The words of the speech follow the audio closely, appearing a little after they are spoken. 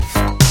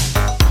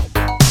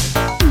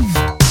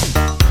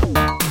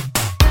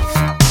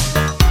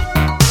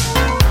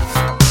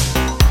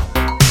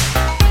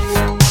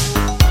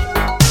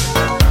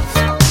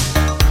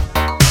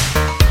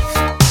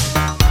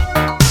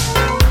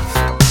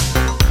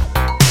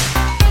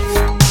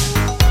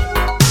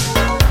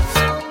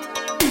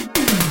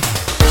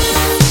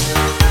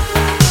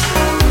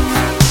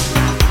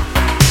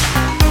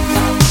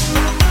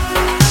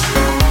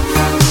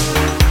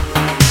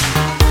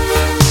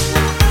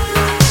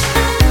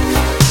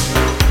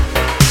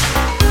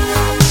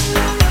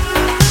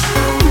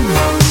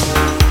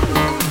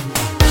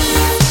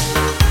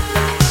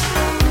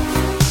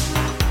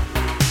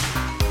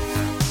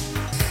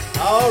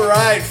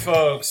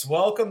folks.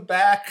 Welcome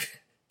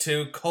back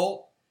to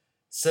Cult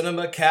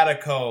Cinema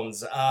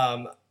Catacombs.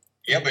 Yeah,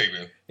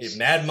 baby.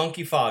 Mad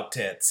Monkey Fog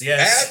Tits,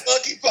 yes. Mad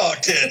Monkey Fog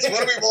Tits.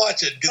 What are we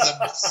watching? Because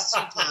I'm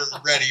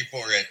super ready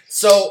for it.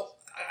 So,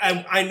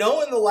 I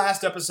know in the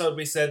last episode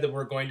we said that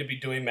we're going to be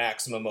doing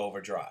Maximum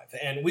Overdrive,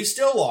 and we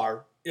still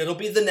are. It'll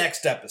be the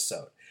next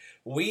episode.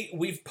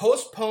 We've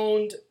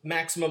postponed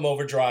Maximum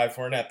Overdrive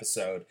for an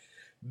episode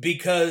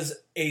because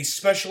a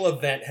special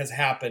event has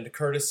happened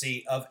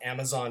courtesy of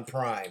Amazon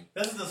Prime.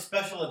 This is a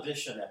special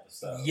edition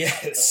episode.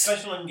 Yes. A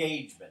special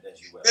engagement,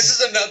 as you will. This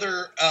is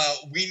another,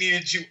 we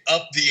needed to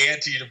up the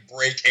ante to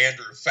break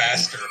Andrew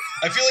faster.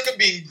 I feel like I'm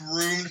being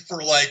groomed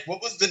for, like,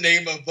 what was the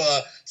name of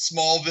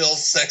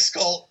Smallville's sex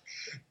cult?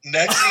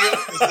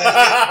 Nexium? Is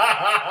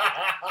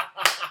that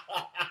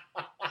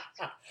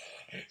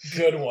it?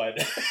 Good one.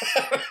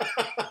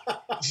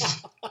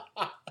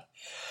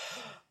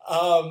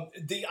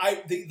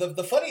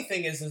 The funny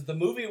thing is the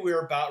movie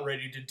we're about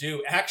ready to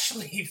do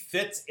actually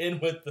fits in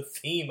with the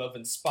theme of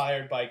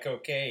inspired by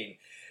cocaine,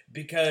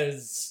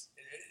 because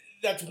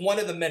that's one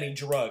of the many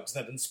drugs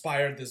that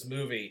inspired this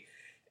movie.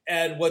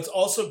 And what's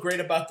also great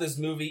about this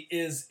movie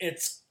is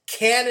it's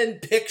Canon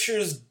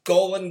Pictures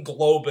Golan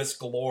Globus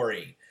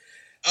glory.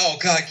 Oh,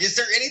 God, is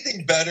there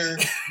anything better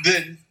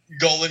than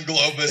Golan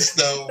Globus,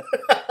 though?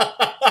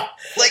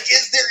 Like,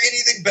 is there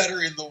anything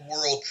better in the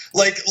world?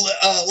 Like,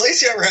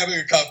 Lacey and I were having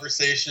a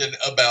conversation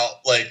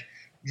about, like,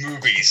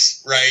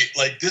 movies, right?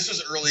 Like, this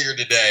was earlier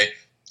today,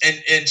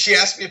 and she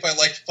asked me if I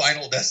liked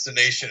Final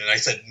Destination, and I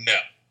said no.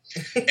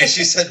 And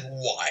she said,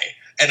 why?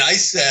 And I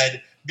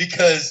said,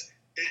 because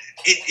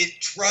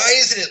it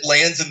tries and it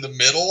lands in the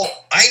middle.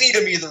 I need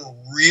them either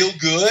real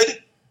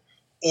good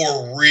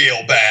or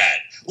real bad.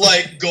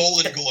 Like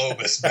Golan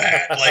Globus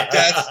bad. Like,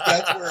 that's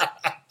where,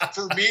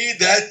 for me,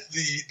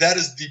 that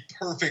is the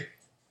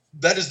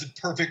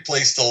perfect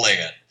place to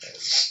land.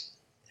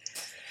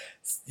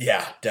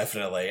 Yeah,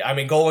 definitely. I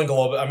mean, Golan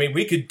Globus. I mean,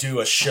 we could do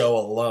a show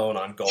alone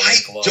on Golan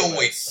Globus. Don't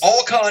wait.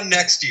 All-Con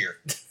next year.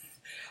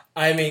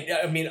 I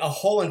mean, a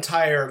whole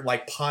entire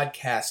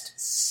podcast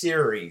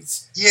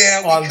series.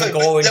 Yeah, on the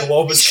Golan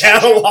Globus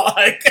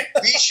catalog.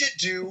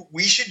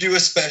 we should do a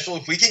special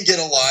if we can get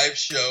a live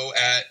show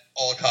at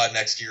All-Con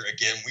next year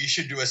again. We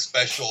should do a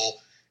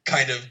special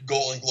kind of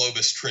Golan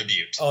Globus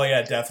tribute. Oh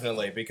yeah,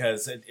 definitely,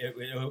 because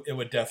it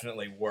would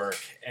definitely work.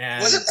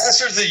 And was it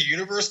Masters of the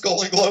Universe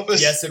Golan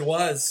Globus? Yes, it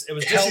was. It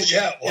was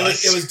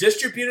It was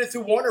distributed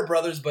through Warner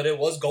Brothers, but it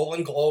was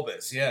Golan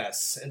Globus.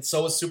 Yes, and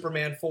so was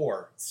Superman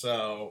 4.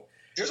 So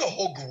there's a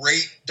whole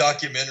great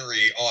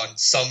documentary on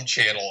some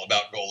channel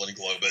about Golan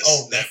Globus.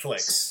 Oh,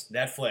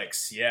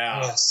 Netflix.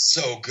 Yeah, oh,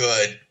 so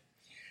good.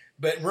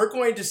 But we're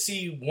going to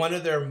see one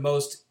of their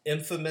most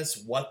infamous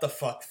what the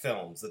fuck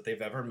films that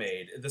they've ever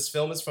made. This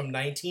film is from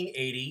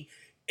 1980.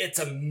 It's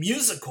a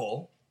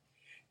musical,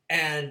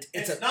 and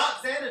it's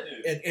not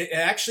Xanadu. It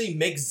actually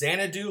makes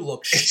Xanadu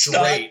look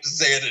straight.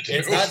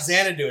 It's not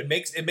Xanadu. It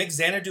makes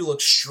Xanadu look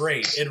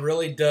straight. It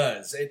really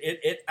does.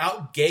 It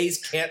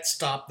outgays Can't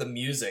Stop the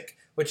Music,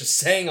 which is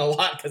saying a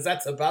lot because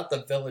that's about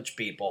the Village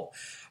People.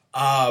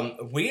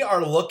 We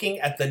are looking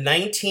at the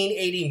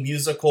 1980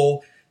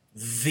 musical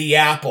The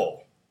Apple.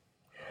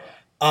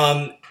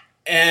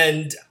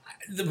 And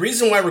the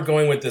reason why we're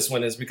going with this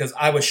one is because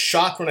I was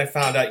shocked when I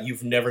found out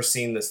you've never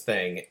seen this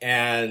thing.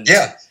 And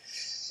yeah,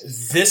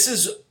 this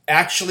is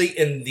actually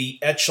in the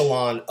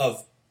echelon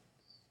of,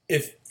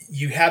 if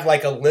you have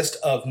like a list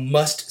of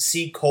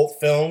must-see cult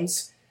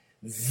films,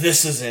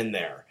 this is in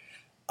there.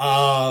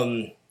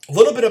 A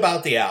little bit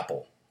about The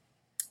Apple.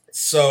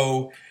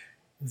 So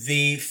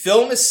the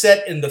film is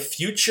set in the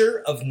future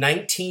of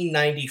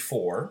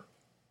 1994.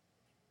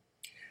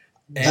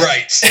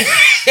 Right.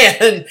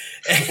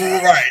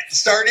 Right.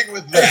 Starting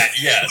with that,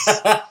 yes.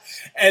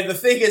 And the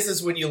thing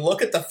is when you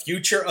look at the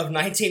future of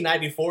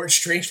 1994, it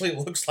strangely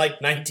looks like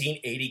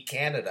 1980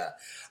 Canada.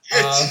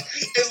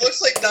 It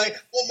looks like I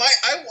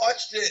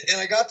watched it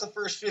and I got the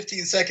first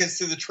 15 seconds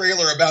through the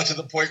trailer about to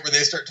the point where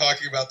they start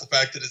talking about the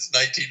fact that it's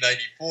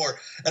 1994,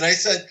 and I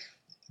said,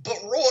 "But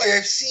Roy,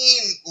 I've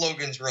seen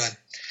Logan's Run,"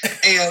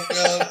 and.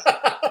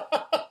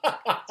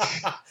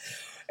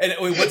 And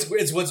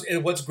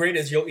what's great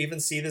is you'll even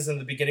see this in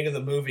the beginning of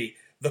the movie.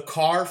 The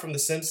car from The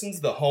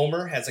Simpsons, the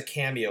Homer, has a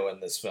cameo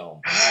in this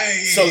film.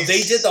 Nice. So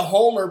they did the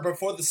Homer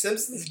before The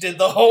Simpsons did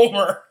the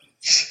Homer.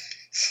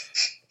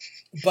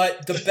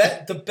 But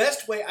the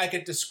best way I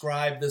could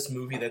describe this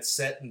movie that's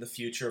set in the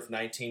future of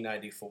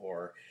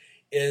 1994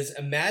 is,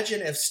 imagine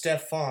if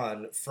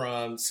Stefan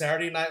from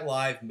Saturday Night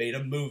Live made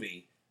a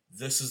movie.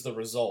 This is the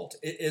result.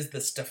 It is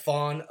the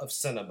Stefan of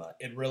cinema.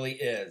 It really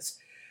is.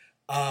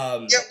 Yeah,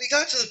 we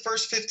got to the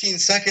first 15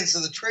 seconds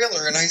of the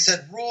trailer, and I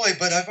said, Roy,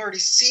 but I've already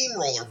seen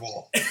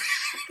Rollerball.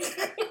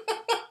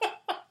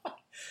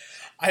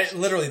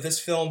 Literally, this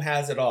film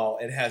has it all.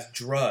 It has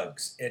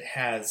drugs. It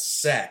has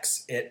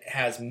sex. It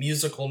has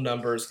musical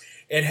numbers.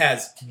 It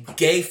has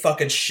gay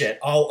fucking shit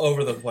all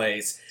over the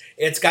place.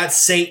 It's got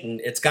Satan.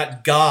 It's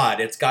got God.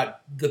 It's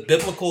got the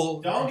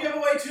biblical... Don't give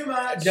away too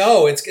much.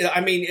 No, it's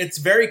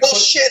very... Well,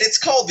 shit, it's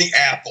called The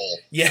Apple.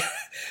 Yeah.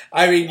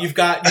 I mean, you've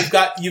got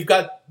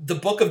the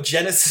Book of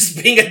Genesis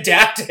being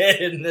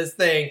adapted in this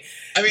thing.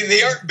 I mean,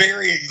 they aren't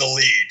burying the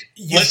lead.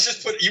 Let's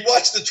just put. You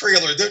watch the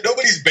trailer.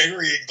 Nobody's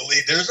burying the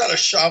lead. There's not a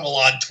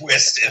Shyamalan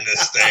twist in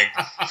this thing.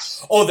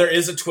 Oh, there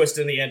is a twist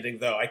in the ending,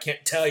 though. I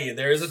can't tell you.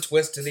 There is a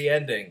twist to the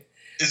ending.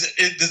 Does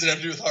it have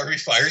to do with Harvey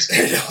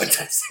Firestein? No, it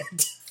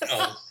doesn't.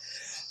 Oh.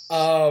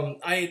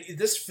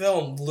 This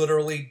film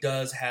literally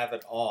does have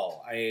it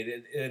all.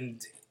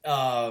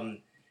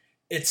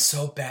 It's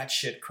so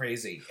batshit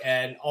crazy,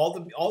 and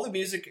all the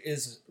music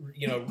is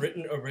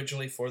written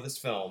originally for this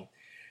film.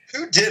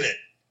 Who did it?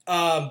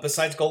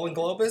 Besides Golan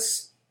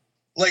Globus,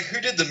 like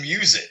who did the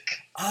music?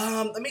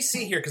 Let me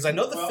see here because I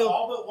know the film.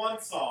 All but one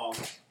song.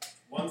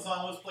 One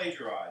song was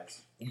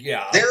plagiarized.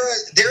 Yeah,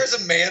 there is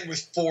a man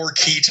with 4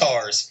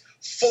 keytars.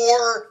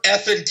 4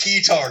 effing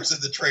keytars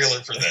in the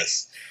trailer for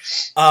this.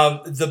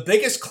 The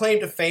biggest claim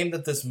to fame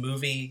that this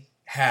movie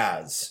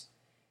has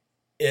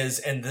is,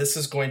 and this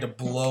is going to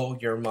blow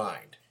your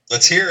mind.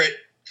 Let's hear it.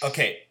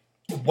 Okay,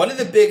 one of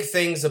the big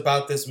things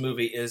about this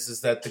movie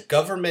is that the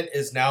government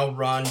is now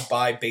run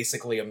by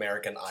basically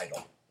American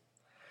Idol.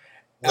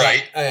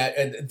 Right.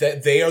 And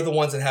they are the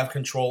ones that have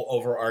control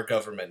over our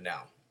government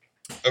now.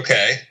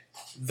 Okay.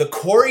 The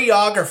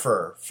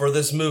choreographer for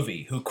this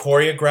movie, who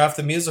choreographed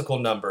the musical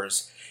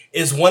numbers,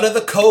 is one of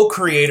the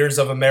co-creators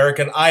of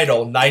American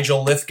Idol,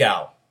 Nigel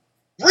Lithgow.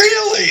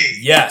 Really?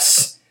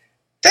 Yes.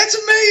 That's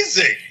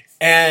amazing.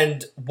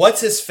 And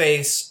what's his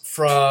face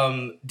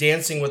from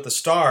Dancing with the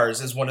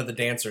Stars is one of the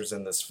dancers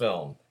in this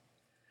film.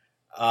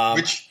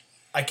 Which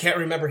I can't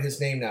remember his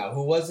name now.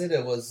 Who was it?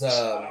 It was I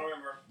don't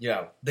remember.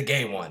 Yeah, the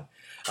gay one.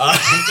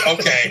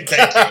 Okay,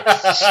 thank you.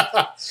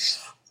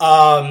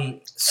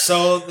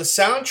 So the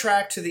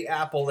soundtrack to the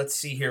Apple, let's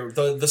see here.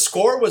 The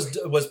score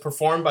was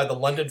performed by the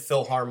London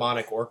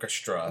Philharmonic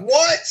Orchestra.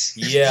 What?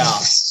 Yeah.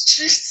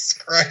 Jesus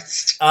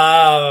Christ.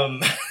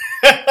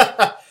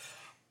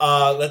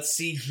 Let's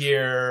see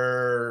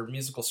here.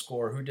 Musical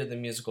score. Who did the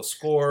musical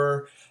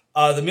score?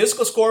 The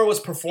musical score was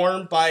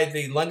performed by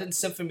the London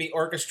Symphony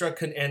Orchestra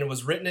and it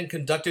was written and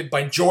conducted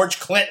by George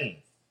Clinton.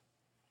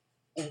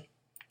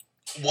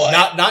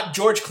 What? Not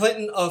George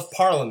Clinton of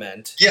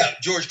Parliament. Yeah,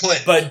 George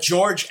Clinton. But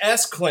George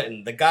S.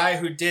 Clinton, the guy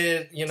who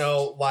did,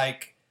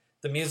 like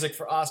the music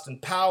for Austin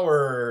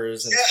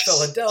Powers and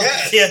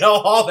Philadelphia,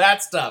 all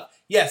that stuff.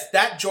 Yes,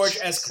 that George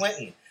S.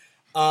 Clinton.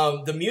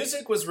 The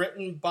music was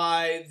written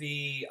by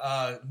the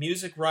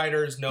music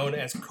writers known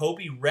as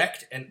Kobe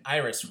Recht and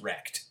Iris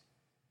Recht.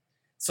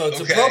 So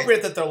it's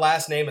appropriate that their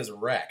last name is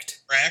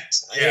Recht.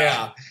 Recht?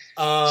 Yeah.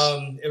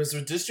 It was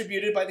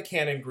distributed by the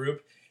Cannon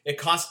Group. It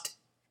cost,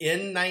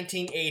 in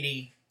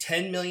 1980,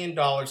 $10 million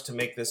to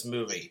make this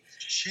movie.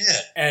 Shit.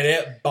 And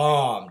it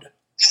bombed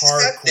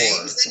hardcore.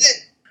 Names in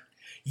it?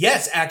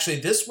 Yes,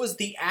 actually, this was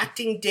the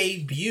acting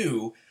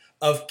debut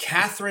of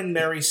Catherine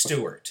Mary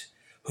Stewart,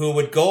 who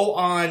would go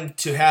on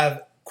to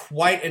have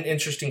quite an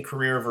interesting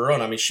career of her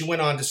own. I mean, she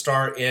went on to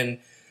star in...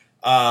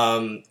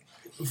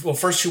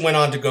 first she went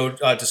on to go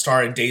to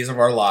star in Days of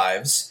Our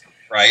Lives.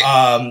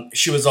 Right.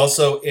 She was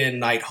also in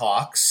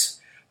Nighthawks.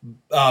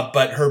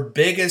 But her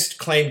biggest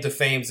claim to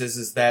fame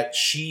is that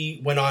she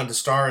went on to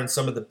star in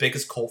some of the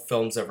biggest cult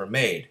films ever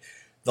made.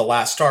 The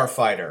Last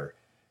Starfighter,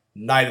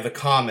 Night of the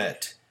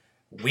Comet,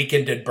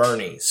 Weekend at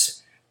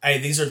Bernie's.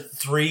 These are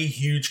 3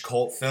 huge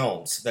cult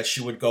films that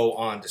she would go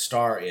on to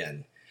star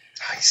in.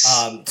 Nice.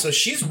 So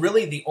she's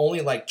really the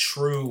only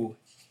true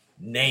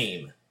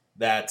name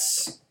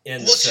that's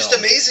in the film. It's just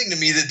amazing to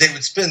me that they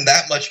would spend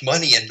that much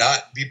money and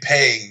not be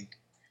paying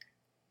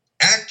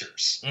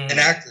actors and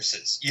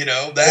actresses.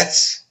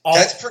 That's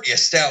pretty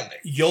astounding.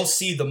 You'll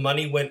see the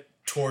money went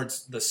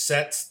towards the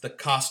sets, the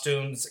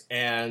costumes,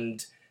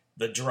 and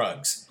the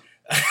drugs,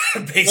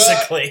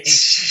 basically.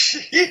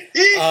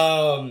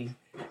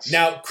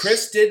 Now,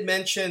 Chris did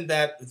mention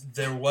that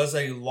there was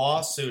a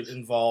lawsuit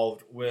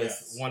involved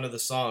with one of the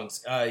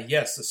songs.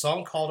 Yes, the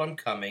song called "I'm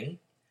Coming,"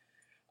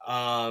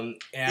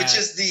 which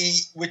is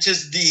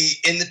the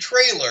in the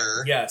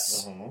trailer.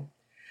 Yes. Mm-hmm.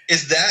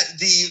 Is that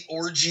the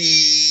orgy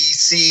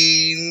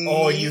scene?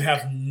 Oh, you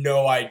have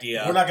no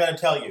idea. We're not going to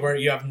tell you.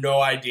 You have no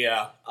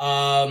idea.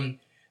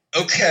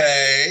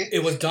 Okay.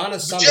 It was Donna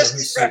Summer just who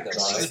in sued them.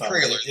 reference to the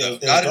trailer, though,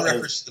 not in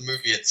reference to the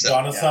movie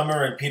itself. Donna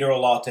Summer and Peter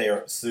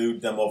Olate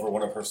sued them over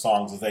one of her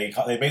songs. They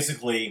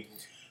basically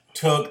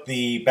took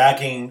the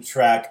backing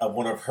track of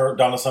one of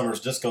Donna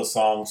Summer's disco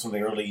songs from the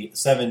early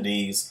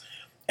 70s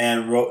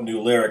and wrote new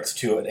lyrics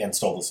to it and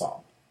stole the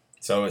song.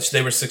 So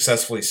they were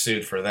successfully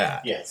sued for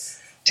that. Yes.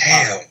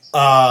 Damn.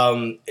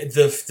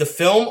 The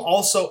film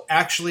also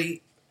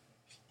actually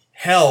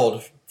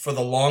held, for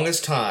the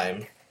longest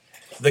time,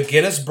 the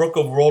Guinness Book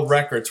of World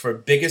Records for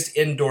biggest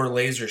indoor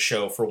laser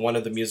show for one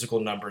of the musical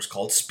numbers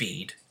called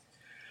Speed.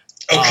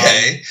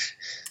 Okay.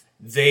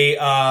 They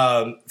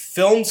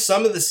filmed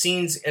some of the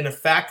scenes in a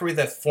factory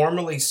that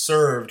formerly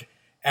served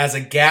as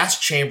a gas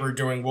chamber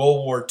during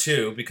World War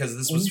II because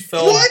this was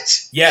filmed...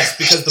 What? Yes,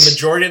 because the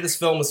majority of this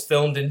film was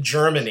filmed in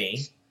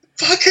Germany.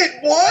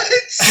 Fucking what?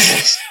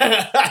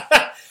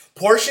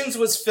 Portions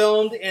was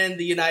filmed in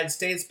the United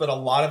States, but a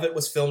lot of it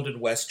was filmed in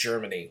West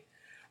Germany.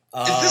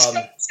 Is this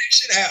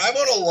conversation? I'm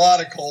on a lot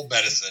of cold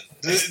medicine.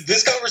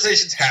 This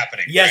conversation's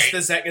happening. Yes,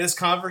 right? this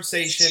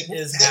conversation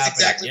is That's happening.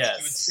 exactly yes. what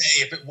you would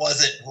say if it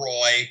wasn't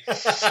Roy.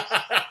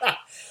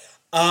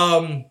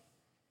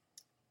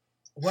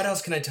 What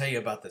else can I tell you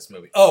about this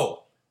movie?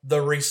 Oh,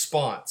 the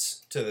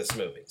response to this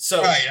movie.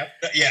 So,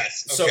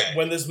 yes. So Okay.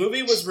 when this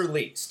movie was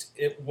released,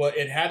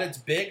 it had its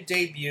big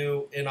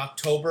debut in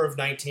October of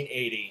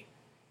 1980,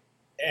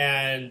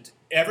 and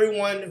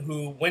everyone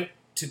who went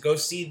to go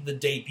see the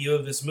debut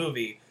of this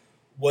movie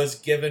was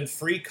given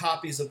free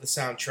copies of the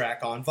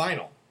soundtrack on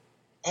vinyl.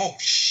 Oh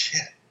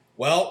shit!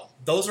 Well,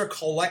 those are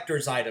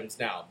collector's items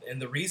now,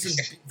 and the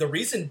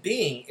reason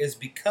being is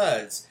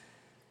because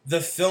the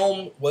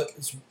film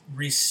was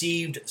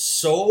received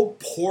so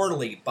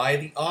poorly by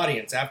the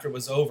audience after it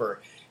was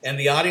over, and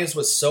the audience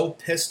was so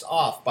pissed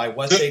off by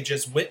what they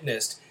just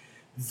witnessed,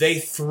 they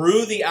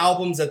threw the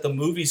albums at the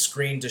movie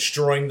screen,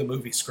 destroying the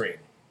movie screen.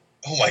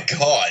 Oh my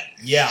god!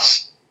 Yeah.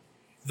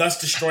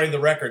 Thus destroying the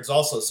records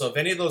also. So if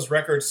any of those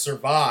records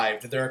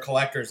survived, they're a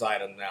collector's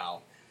item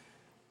now.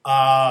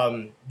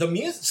 Some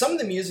of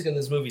the music in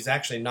this movie is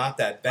actually not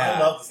that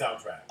bad. I love the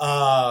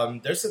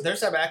soundtrack.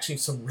 There's actually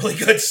some really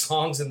good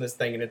songs in this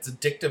thing, and it's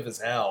addictive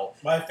as hell.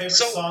 My favorite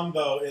song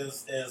though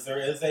is there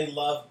is a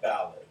love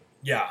ballad.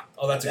 Yeah.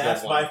 Oh, that's a good one.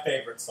 That's my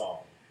favorite song.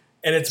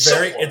 And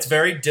it's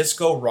very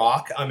disco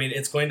rock. I mean,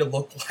 it's going to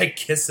look like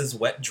Kiss's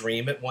 "Wet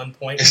Dream" at one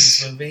point in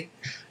this movie.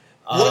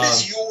 What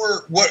is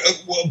your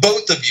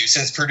both of you?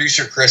 Since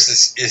producer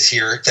Chris is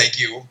here, thank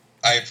you.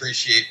 I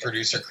appreciate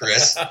producer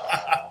Chris.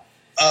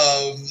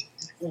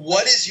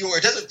 What is your?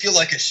 It doesn't feel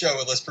like a show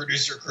unless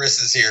producer Chris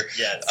is here.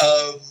 Yes.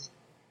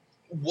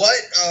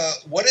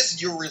 What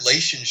is your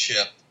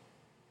relationship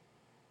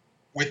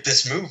with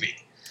this movie?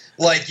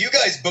 Like you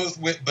guys both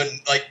went, but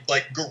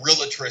like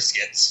gorilla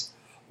Triscuits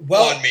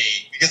on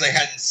me because I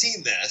hadn't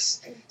seen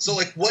this. So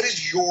like, what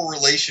is your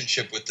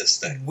relationship with this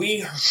thing? We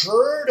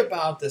heard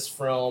about this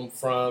film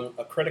from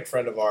a critic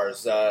friend of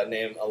ours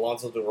named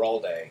Alonso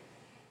Duralde,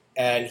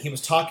 and he was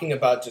talking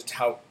about just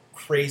how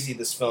crazy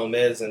this film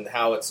is and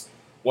how it's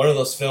one of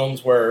those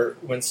films where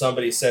when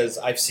somebody says,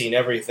 "I've seen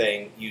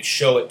everything," you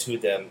show it to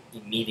them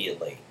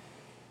immediately.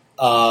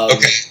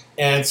 Okay.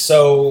 And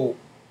so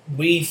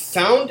we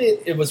found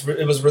it. It was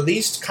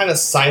released kind of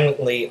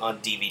silently on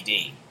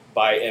DVD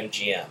by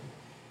MGM.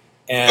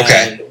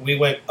 And we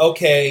went,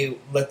 okay,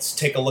 let's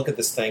take a look at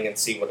this thing and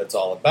see what it's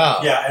all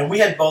about. Yeah, and we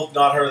had both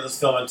not heard of this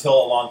film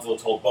until Alonso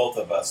told both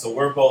of us. So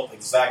we're both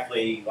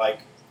exactly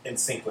like in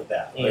sync with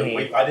that.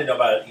 Mm-hmm. I didn't know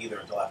about it either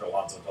until after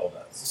Alonso told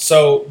us.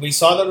 So we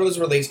saw that it was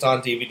released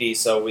on DVD,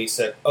 so we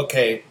said,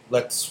 okay,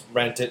 let's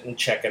rent it and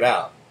check it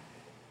out.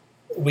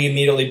 We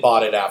immediately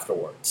bought it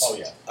afterwards. Oh,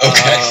 yeah.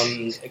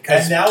 Okay.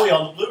 And now we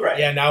own the Blu-ray.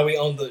 Yeah, now we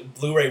own the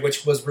Blu-ray,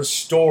 which was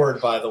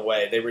restored, by the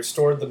way. They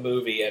restored the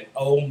movie, and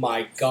oh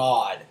my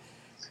god.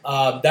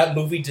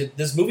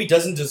 This movie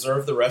doesn't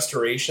deserve the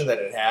restoration that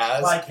it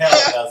has. Like hell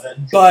it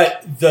doesn't.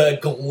 But the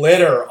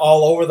glitter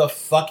all over the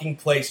fucking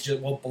place just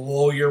will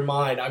blow your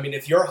mind. I mean,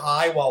 if you're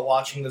high while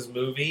watching this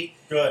movie,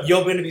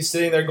 you're going to be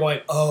sitting there going,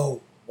 oh,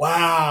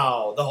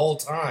 wow, the whole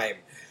time.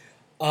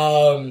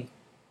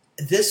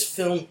 This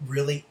film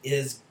really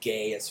is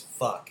gay as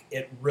fuck.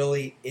 It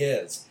really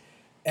is.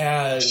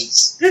 And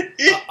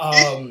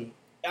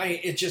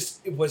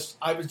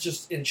I was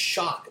just in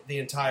shock the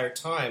entire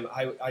time.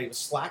 I was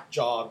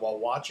slack-jawed while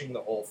watching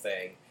the whole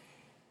thing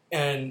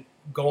and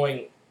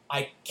going,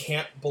 I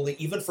can't believe,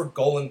 even for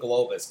Golan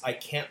Globus, I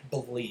can't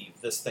believe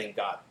this thing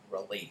got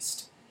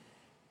released.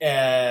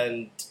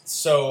 And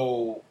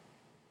so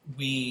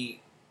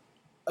we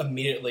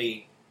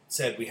immediately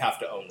said we have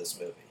to own this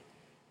movie.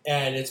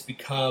 And it's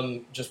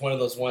become just one of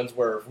those ones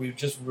where we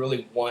just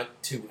really want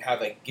to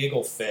have a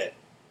giggle fit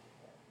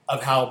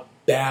of how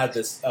bad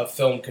this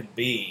film could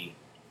be.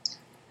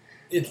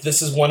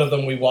 This is one of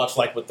them we watch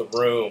like with The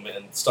Room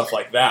and stuff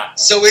like that.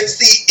 So it's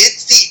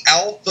the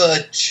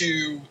alpha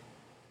to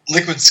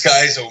Liquid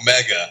Sky's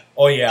Omega.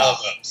 Oh yeah,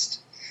 almost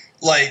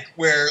like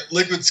where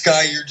Liquid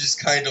Sky, you're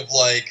just kind of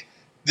like,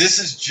 this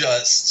is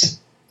just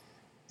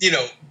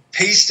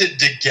pasted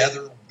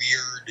together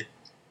weird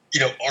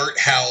art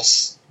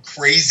house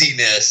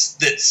craziness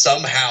that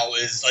somehow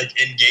is like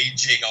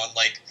engaging on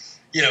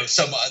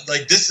some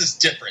like, this is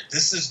different.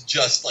 This is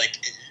just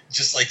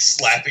like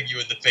slapping you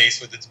in the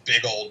face with its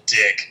big old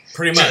dick.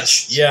 Pretty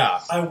much,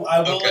 yeah. I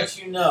will let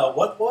you know.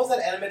 What was that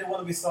animated one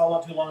that we saw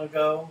not too long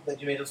ago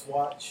that you made us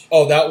watch?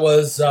 Oh, that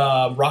was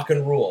Rock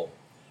and Rule.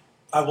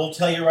 I will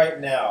tell you right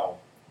now,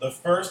 the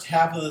first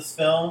half of this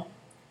film,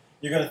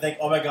 you're going to think,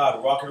 oh my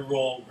god, Rock and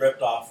Rule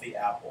ripped off the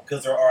Apple,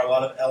 because there are a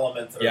lot of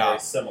elements that are very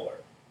similar.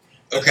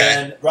 But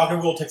then Rock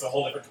and Rule takes a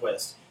whole different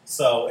twist,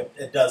 so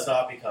it does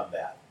not become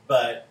that.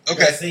 But you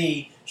can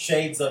see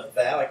shades of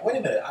that. Like, wait a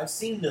minute, I've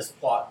seen this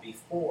plot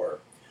before.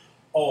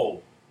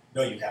 Oh,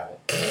 no, you haven't.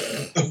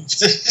 Okay.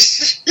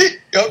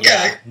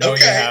 You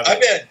haven't.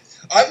 I'm in.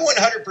 I'm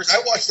 100%.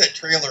 I watched that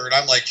trailer and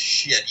I'm like,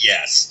 shit,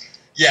 yes,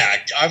 yeah,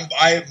 I'm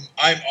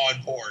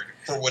on board.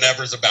 for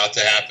whatever's about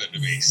to happen to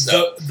me.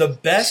 So the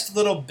best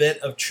little bit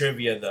of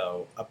trivia,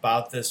 though,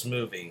 about this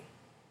movie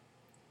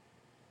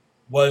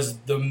was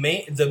the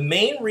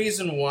main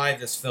reason why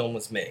this film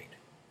was made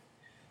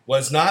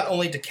was not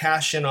only to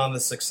cash in on the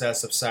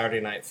success of Saturday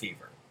Night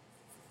Fever.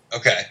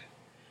 Okay.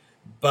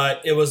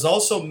 But it was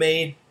also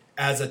made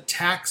as a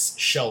tax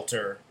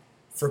shelter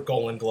for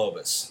Golan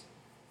Globus.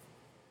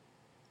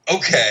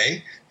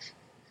 Okay.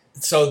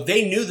 So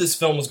they knew this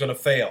film was going to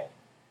fail.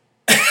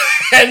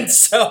 And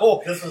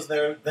so... This was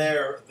the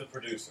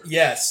producer.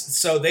 Yes.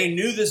 So they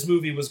knew this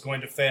movie was going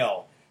to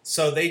fail.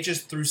 So they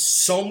just threw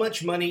so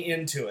much money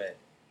into it.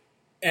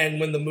 And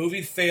when the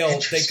movie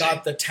failed, they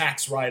got the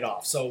tax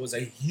write-off. So it was a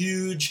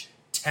huge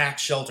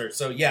tax shelter.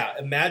 So yeah,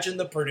 imagine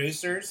the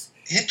producers...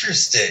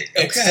 Interesting.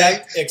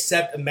 Okay.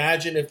 Except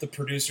imagine if the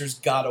producers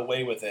got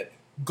away with it.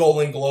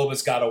 Golan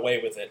Globus got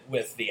away with it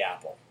with The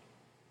Apple.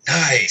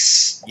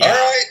 Nice. Yeah. All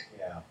right.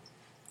 Yeah.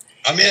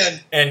 I'm in.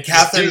 And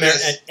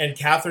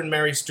Catherine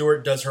Mary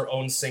Stewart does her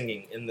own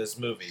singing in this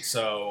movie.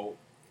 So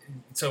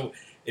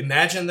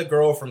imagine the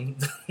girl from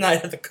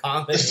Night of the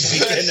Comet and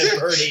Weekend at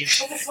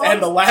Bernie's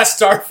and The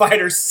Last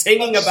Starfighter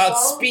singing about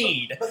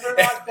speed. But they're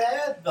not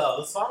bad,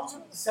 though.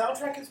 The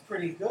soundtrack is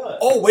pretty good.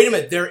 Oh, wait a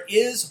minute. There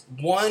is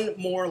one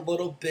more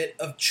little bit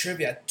of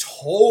trivia. I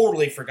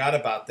totally forgot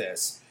about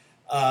this.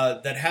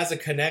 That has a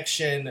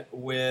connection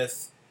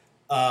with,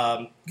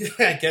 I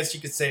guess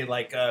you could say,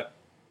 like,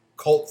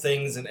 cult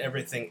things and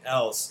everything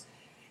else.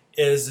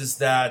 Is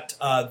that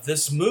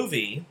this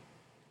movie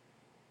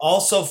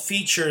also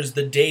features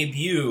the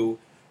debut,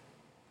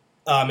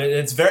 and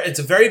it's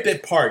a very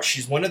big part.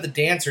 She's one of the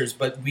dancers,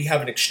 but we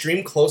have an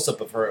extreme close-up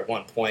of her at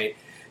one point.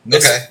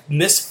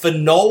 Miss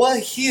Finola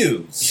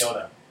Hughes.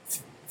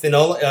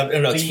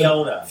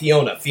 Fiona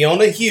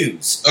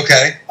Hughes.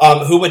 Okay.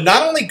 Who would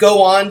not only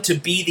go on to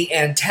be the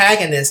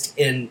antagonist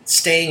in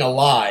Staying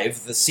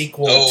Alive, the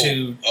sequel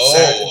to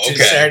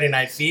Saturday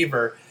Night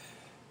Fever,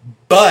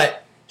 but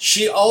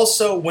she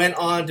also went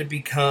on to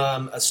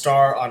become a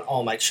star on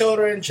All My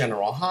Children,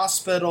 General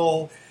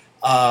Hospital,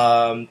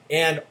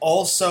 and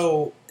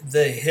also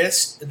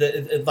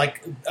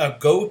a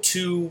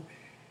go-to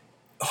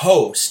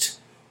host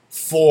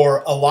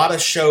for a lot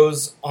of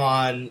shows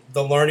on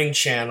the Learning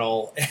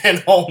Channel and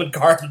Home and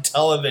Garden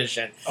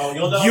Television.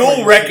 Oh,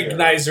 you'll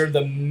recognize her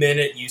the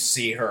minute you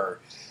see her.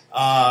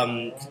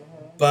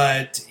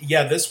 But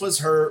yeah, this was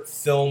her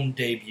film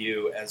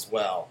debut as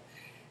well.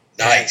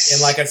 Nice.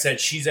 And like I said,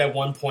 she's at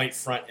one point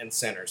front and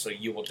center, so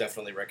you will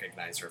definitely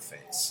recognize her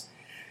face.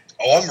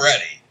 Oh, I'm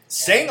ready.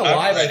 Staying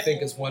Alive, I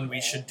think, is one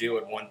we should do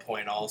at one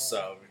point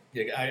also.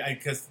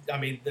 Because,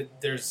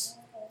 there's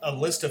a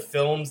list of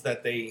films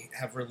that they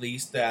have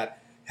released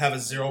that have a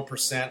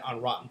 0% on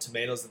Rotten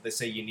Tomatoes that they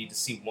say you need to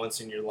see once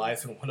in your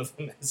life, and one of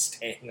them is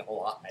Staying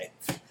Alive.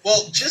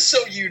 Well, just so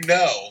you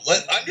know,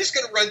 I'm just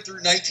going to run through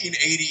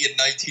 1980 and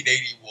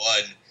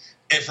 1981,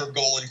 and for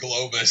Golan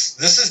Globus,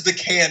 this is the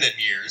canon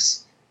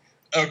years.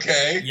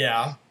 Okay.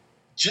 Yeah.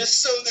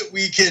 Just so that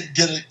we can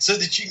so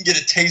that you can get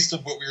a taste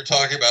of what we were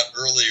talking about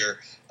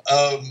earlier.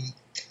 I'm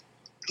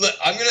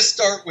going to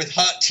start with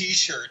hot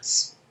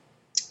T-shirts.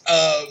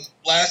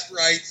 Last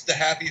Rites, The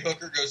Happy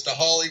Hooker Goes to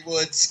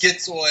Hollywood,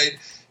 Schizoid,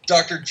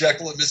 Dr.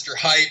 Jekyll and Mr.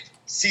 Hype,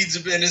 Seeds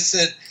of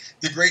Innocent,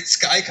 The Great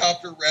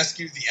Skycopter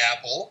Rescue, The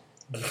Apple.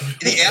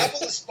 The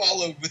Apple is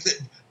followed with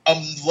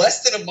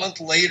less than a month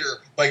later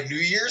by New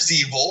Year's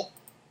Evil,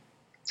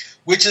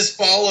 which is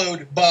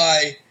followed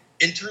by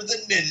Enter the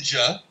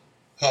Ninja.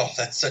 Oh,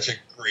 that's such a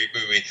great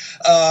movie.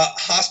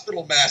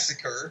 Hospital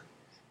Massacre.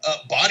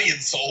 Body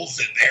and Soul's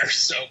in there,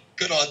 so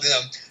good on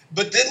them.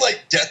 But then,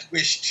 like, Death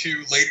Wish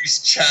 2,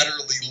 Ladies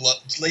Chatterley's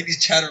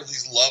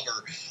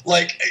Lover.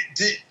 Like,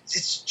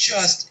 it's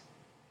just...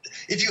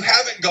 If you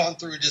haven't gone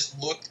through and just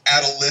looked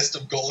at a list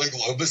of Golan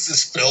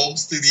Globus's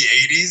films through the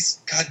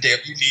 80s, goddamn,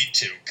 you need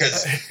to,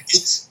 because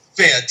it's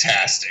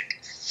fantastic.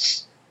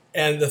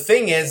 And the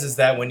thing is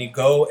that when you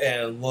go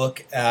and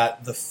look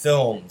at the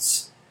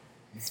films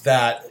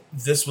that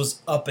this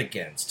was up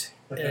against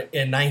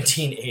in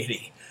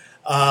 1980,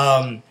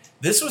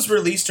 this was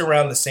released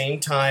around the same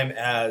time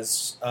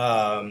as,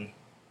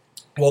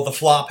 the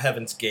flop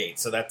Heaven's Gate.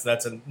 So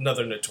that's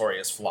another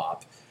notorious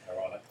flop.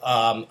 Ironic.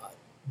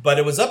 But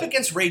it was up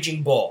against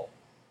Raging Bull.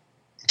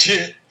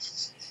 It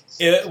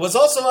was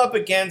also up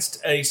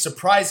against a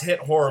surprise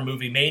hit horror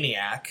movie,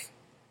 Maniac.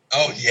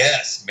 Oh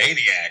yes,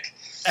 Maniac.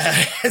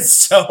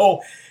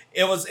 So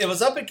it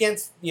was up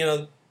against,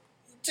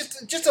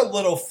 just a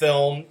little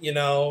film,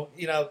 not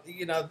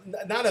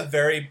a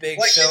very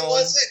big film. What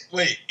was it?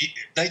 Wait,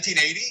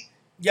 1980?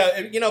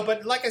 Yeah,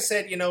 but like I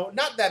said,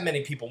 not that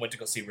many people went to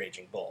go see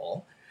Raging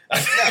Bull.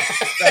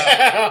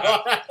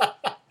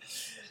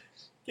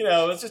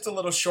 No. It's just a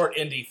little short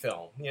indie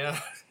film,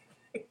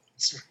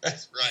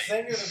 That's right.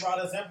 Same year that brought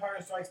us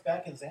Empire Strikes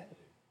Back and Xanadu.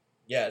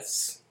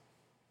 Yes.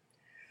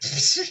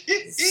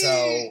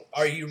 So,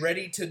 are you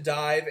ready to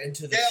dive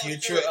into the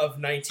future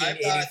of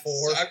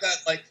 1984? I've got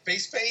like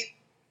face paint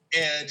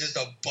and just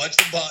a bunch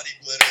of body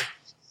glitter.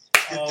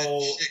 Get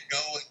that shit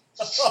going.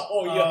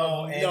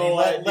 Oh, Andy, no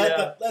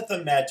idea. let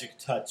the magic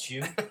touch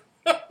you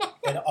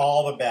in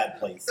all the bad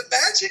places. The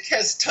magic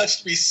has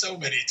touched me so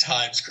many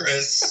times,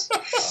 Chris.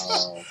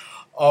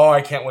 Oh,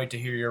 I can't wait to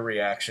hear your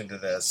reaction to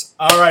this.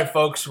 All right,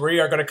 folks, we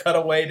are going to cut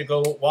away to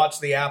go watch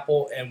The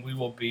Apple, and we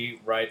will be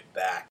right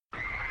back.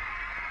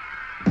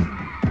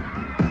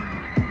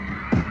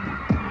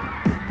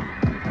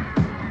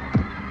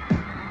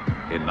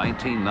 In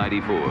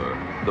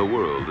 1994, the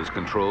world is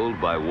controlled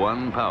by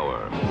one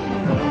power.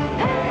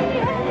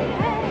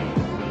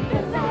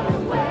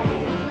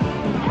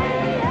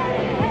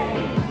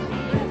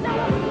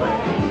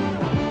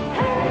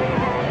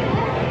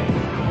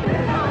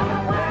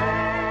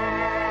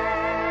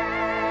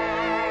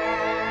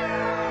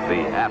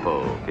 The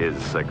Apple is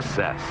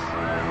success.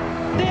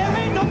 There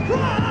ain't no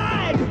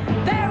pride,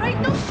 there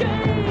ain't no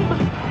shame,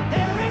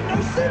 there ain't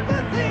no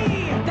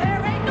sympathy,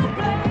 there ain't no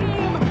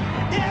blame,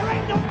 there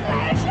ain't no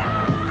pleasure,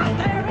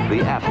 there ain't The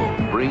no Apple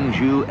pain. brings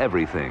you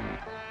everything.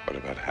 What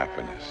about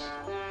happiness?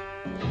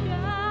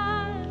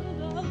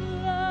 Child of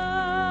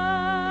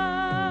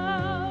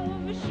love,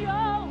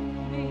 show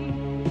me,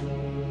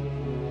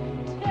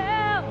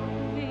 tell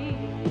me.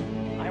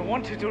 I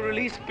wanted to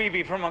release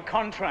Phoebe from a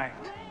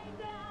contract.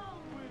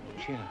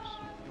 Cheers.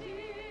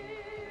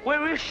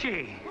 Where is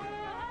she?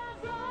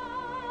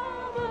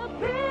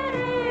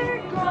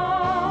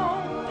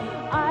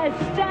 I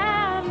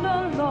stand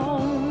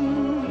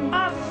alone.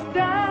 I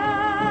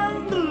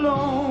stand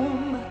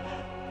alone.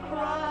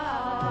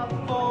 Cry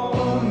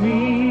for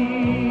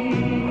me.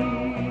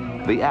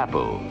 The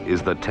Apple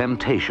is the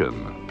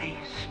temptation.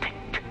 Taste it.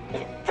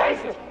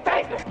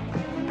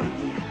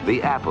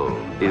 The Apple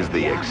is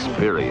the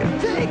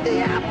experience. Take the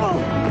apple.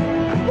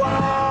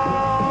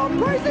 Whoa!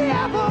 Praise the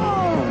apple.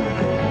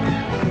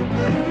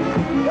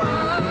 Whoa!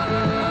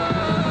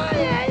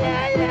 Yeah.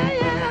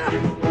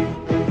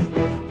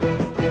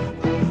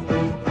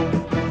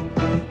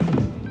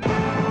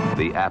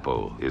 The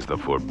Apple is the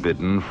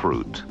forbidden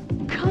fruit.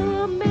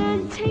 Come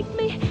and take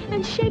me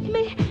and shape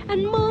me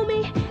and mold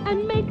me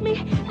and make me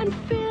and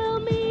fill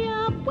me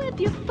up with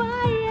your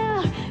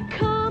fire.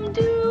 Come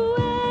do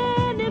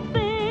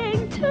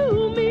anything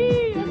to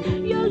me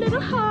your little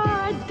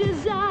heart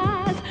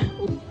desires.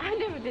 Ooh, I've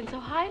never been so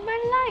high in my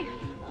life.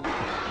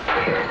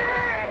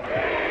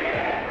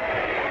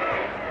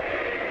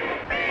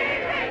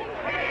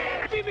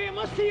 Phoebe, I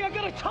must see you. I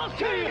gotta talk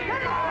to you.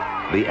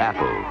 The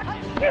Apple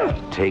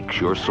takes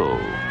your soul.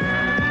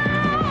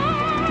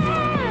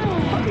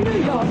 From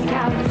New York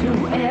out to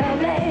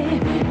LA,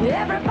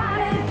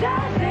 everybody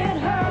does it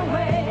her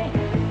way.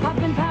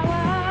 Popping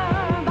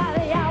power by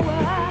the hour.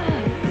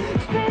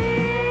 Speed,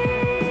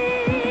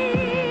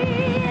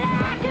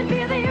 I can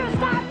feel the earth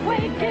start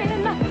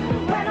quaking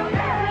when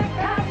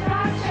America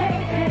starts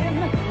shaking.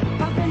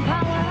 Popping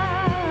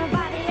power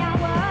by the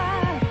hour.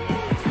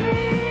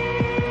 Speed.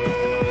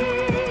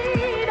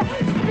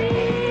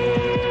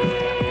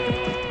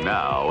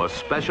 Now, a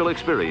special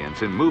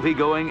experience in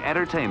movie-going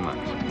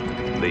entertainment.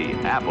 The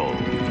Apple.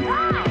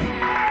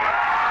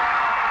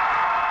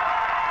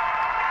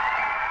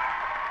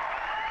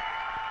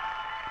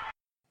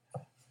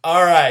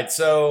 All right,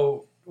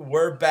 so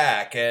we're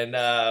back. And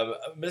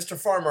Mr.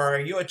 Farmer,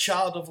 are you a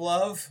child of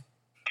love?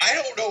 I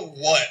don't know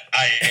what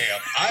I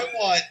am.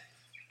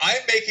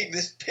 I'm making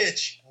this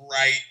pitch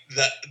right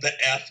the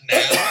F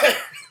now.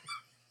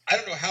 I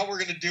don't know how we're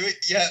gonna do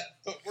it yet,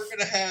 but we're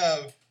gonna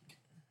have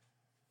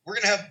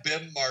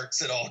BIM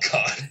marks at all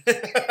costs.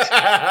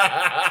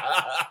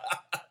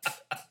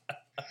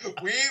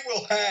 We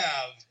will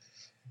have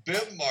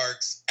BIM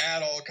marks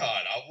at all con.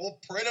 I will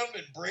print them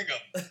and bring them.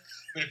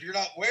 But if you're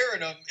not wearing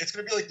them, it's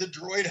going to be like the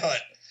droid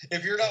hunt.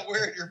 If you're not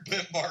wearing your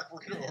BIM mark,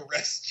 we're going to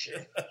arrest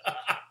you.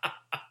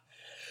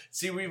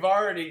 See, we've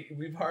already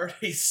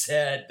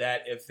said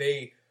that if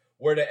they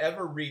were to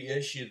ever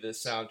reissue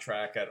this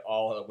soundtrack at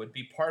all, it would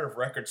be part of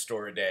Record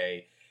Store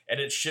Day, and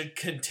it should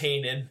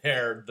contain in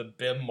there the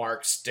BIM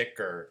mark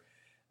sticker.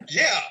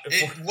 Yeah,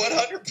 it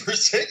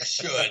 100%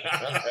 should.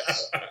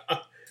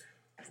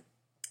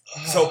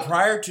 So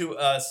prior to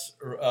us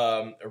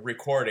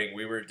recording,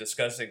 we were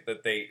discussing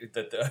that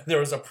there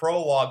was a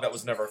prologue that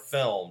was never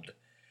filmed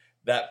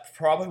that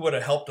probably would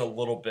have helped a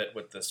little bit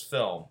with this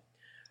film.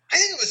 I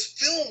think it was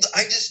filmed.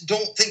 I just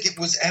don't think it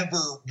was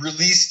ever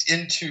released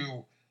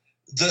into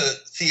the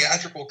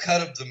theatrical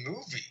cut of the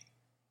movie.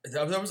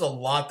 There was a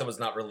lot that was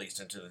not released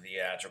into the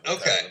theatrical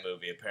cut of the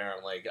movie,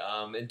 apparently.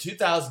 In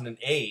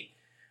 2008,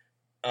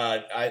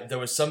 there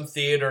was some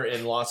theater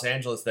in Los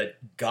Angeles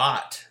that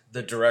got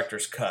the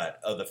director's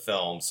cut of the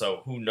film,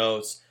 so who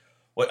knows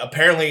what.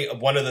 Apparently,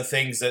 one of the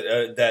things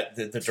that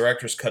the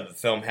director's cut of the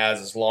film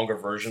has is longer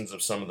versions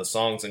of some of the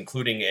songs,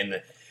 including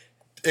an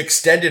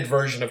extended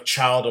version of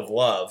 "Child of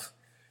Love,"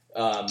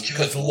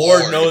 because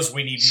Lord knows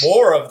we need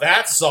more of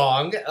that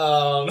song.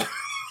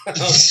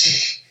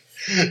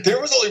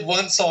 There was only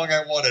one song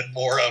I wanted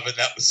more of, and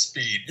that was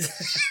 "Speed."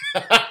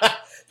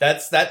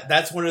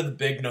 That's one of the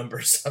big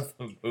numbers of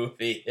the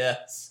movie.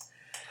 Yes.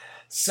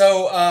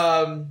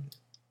 So,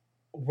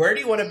 where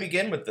do you want to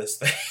begin with this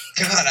thing?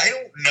 God, I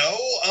don't know.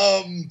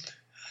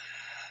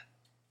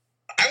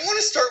 I want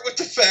to start with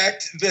the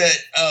fact that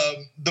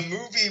the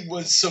movie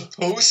was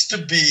supposed to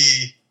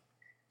be,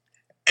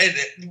 and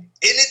in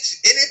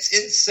its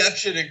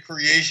inception and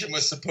creation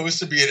was supposed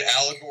to be an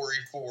allegory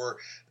for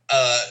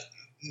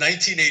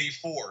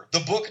 1984, the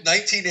book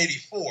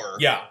 1984.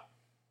 Yeah.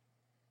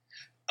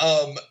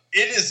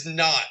 It is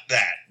not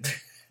that.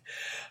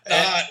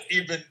 Not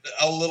even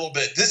a little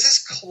bit. This is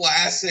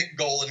classic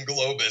Golan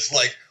Globus.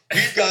 Like,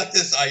 we've got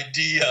this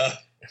idea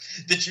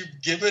that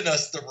you've given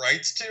us the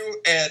rights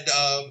to, and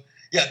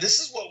yeah, this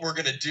is what we're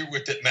gonna do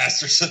with it,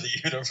 Masters of the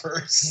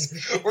Universe.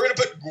 We're gonna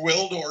put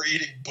Gwildor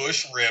eating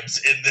bush ribs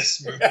in this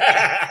movie.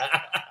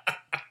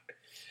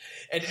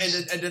 And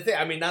the thing,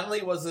 I mean, not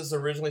only was this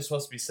originally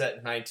supposed to be set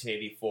in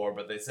 1984,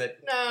 but they said,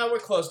 nah, we're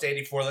close to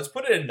 84. Let's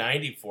put it in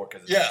 94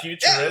 because it's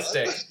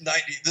futuristic. Yeah,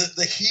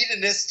 the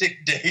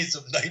hedonistic days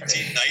of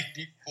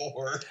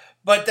 1994.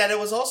 But that it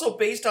was also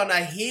based on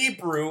a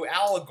Hebrew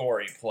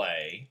allegory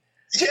play.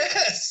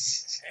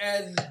 Yes.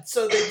 And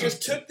so they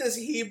just took this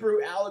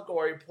Hebrew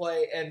allegory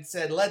play and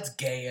said, let's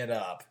gay it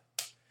up.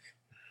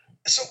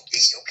 So,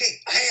 okay,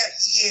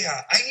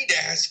 I need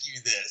to ask you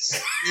this.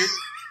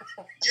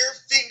 Your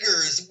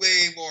finger is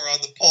way more on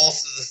the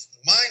pulse of this.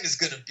 Mine is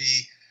going to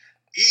be,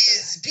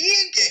 is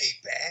being gay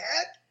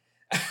bad?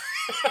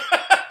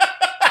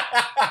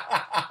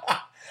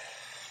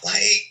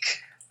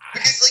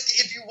 Because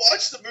if you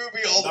watch the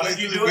movie all the way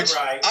through, which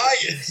I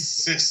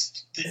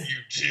insist that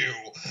you do,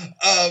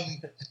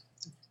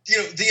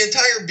 the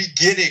entire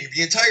beginning,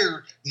 the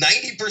entire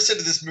 90%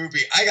 of this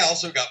movie, I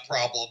also got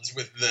problems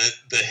with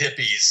the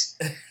hippies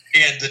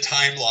and the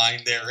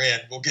timeline therein.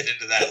 We'll get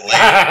into that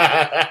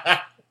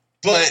later.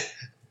 But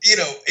it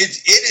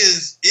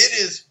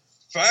is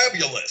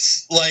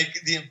fabulous. Like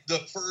the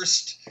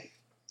first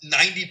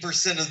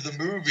 90% of the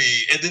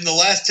movie, and then the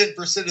last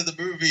 10% of the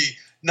movie.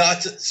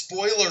 Not to,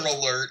 spoiler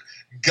alert.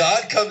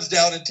 God comes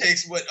down and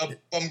takes what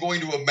I'm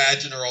going to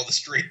imagine are all the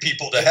straight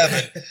people to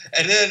heaven,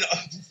 and then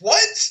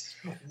what?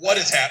 What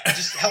has happened?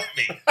 Just help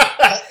me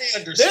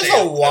understand. There's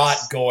a lot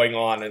going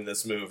on in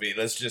this movie.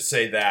 Let's just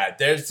say that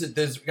there's.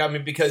 I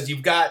mean, because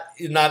you've got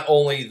not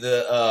only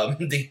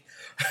the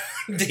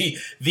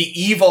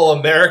evil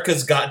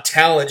America's Got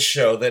Talent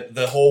show that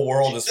the whole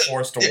world is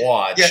forced to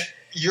watch. Yeah,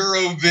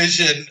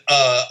 Eurovision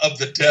of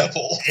the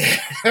devil.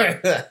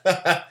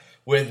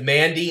 With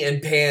Mandy and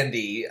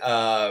Pandy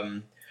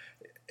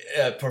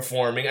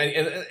performing.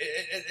 And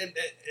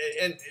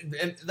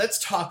let's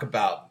talk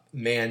about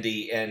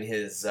Mandy and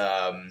his...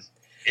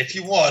 if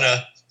you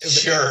wanna,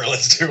 sure,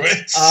 let's do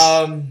it.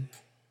 And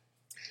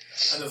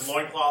his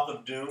loincloth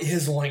of doom?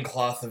 His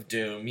loincloth of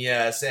doom,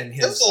 yes. And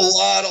his... There's a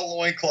lot of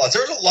loincloths.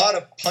 There's a lot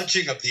of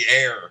punching of the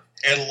air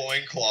and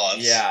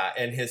loincloths. Yeah,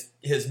 and his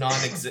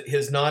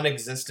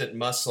non-existent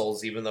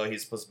muscles, even though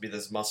he's supposed to be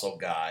this muscle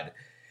god.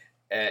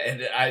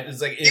 And I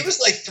was like, he was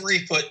like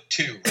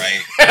 3'2",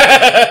 right?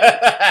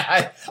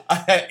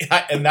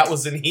 And that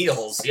was in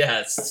heels,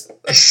 yes.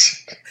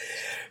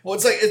 Well,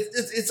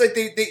 it's like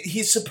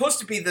he's supposed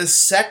to be this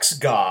sex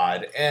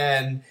god,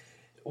 and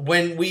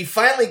when we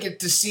finally get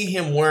to see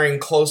him wearing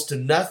close to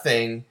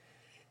nothing,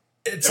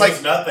 it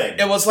was nothing.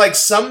 It was like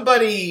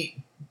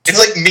somebody. It's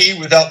like me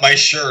without my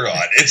shirt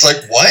on. It's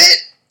like what?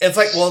 It's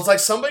like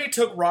somebody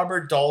took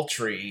Robert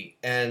Daltrey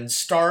and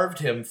starved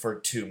him for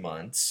 2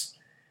 months.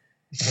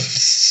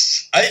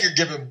 I think you're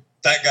giving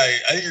that guy.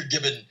 I think you're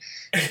giving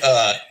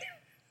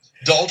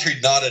Daltrey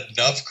not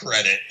enough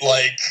credit.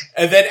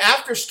 And then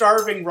after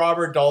starving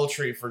Robert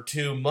Daltrey for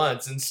 2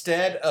 months,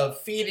 instead of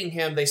feeding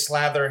him, they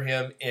slather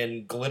him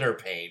in glitter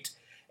paint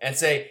and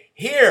say,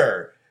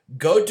 "Here,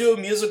 go do a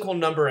musical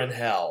number in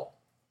hell."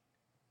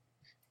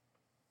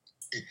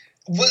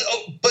 But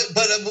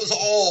it was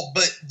all.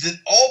 But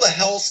all the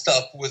hell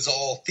stuff was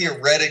all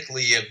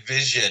theoretically a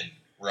vision,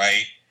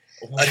 right?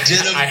 A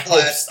denim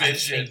flat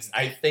vision.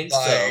 I think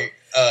by,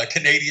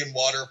 Canadian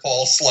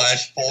waterfall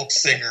 / folk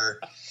singer.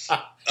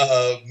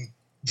 Alfie.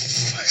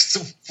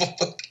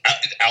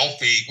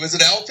 Was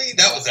it Alfie?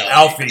 That was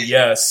Alfie. Alfie,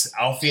 yes.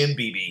 Alfie and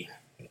BB.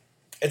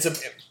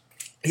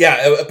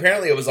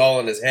 Apparently it was all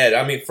in his head.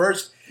 I mean,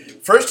 first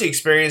he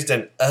experienced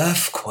an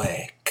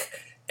earthquake.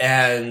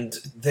 And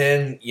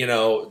then,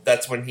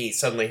 that's when he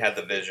suddenly had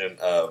the vision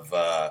of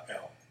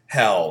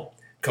hell.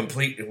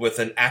 Complete with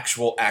an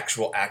actual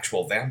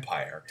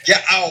vampire.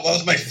 Yeah, that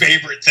was my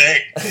favorite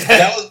thing.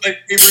 That was my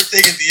favorite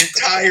thing in the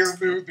entire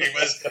movie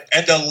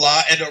and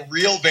a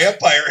real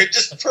vampire. And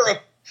just for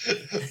a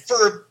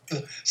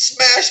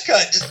smash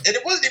cut, and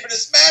it wasn't even a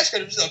smash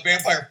cut. It was just a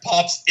vampire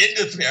pops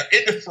into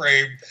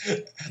frame,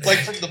 like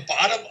from the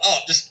bottom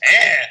up,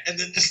 and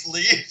then just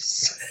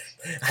leaves.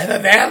 I'm a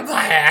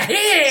vampire.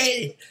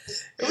 Hey!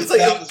 It was like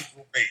that was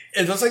great.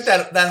 It was like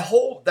that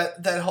whole.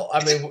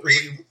 I mean.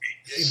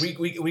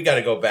 We got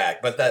to go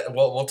back, but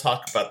we'll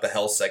talk about the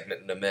hell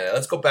segment in a minute.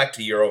 Let's go back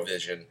to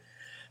Eurovision.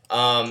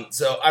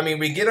 So I mean,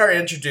 we get our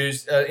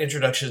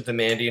introductions to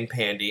Mandy and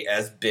Pandy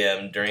as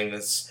Bim during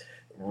this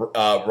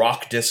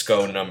rock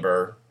disco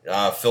number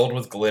filled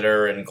with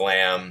glitter and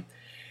glam,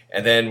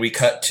 and then we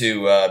cut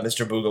to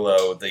Mr.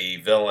 Boogaloo, the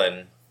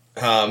villain,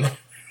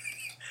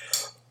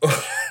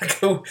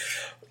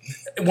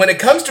 when it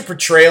comes to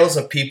portrayals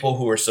of people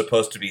who are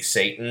supposed to be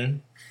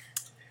Satan,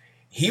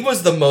 he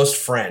was the most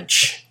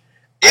French.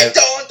 It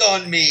dawned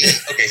on me.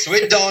 Okay, so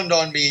it dawned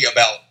on me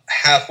about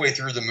halfway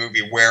through the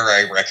movie where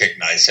I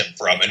recognize him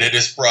from, and it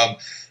is from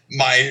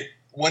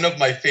one of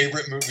my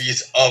favorite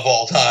movies of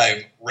all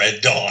time,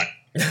 Red Dawn,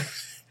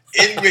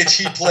 in which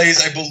he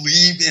plays. I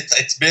believe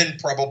it's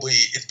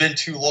been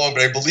too long,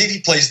 but I believe he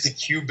plays the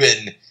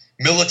Cuban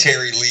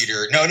military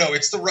leader. No,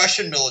 it's the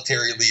Russian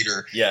military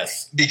leader.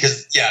 Yes,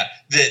 because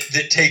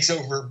that takes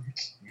over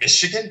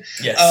Michigan.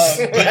 Yes,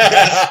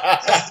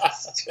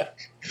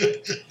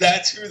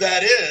 that's who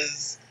that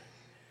is.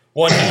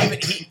 Well,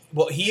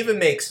 he even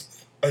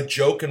makes a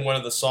joke in one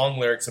of the song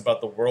lyrics about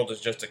the world is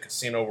just a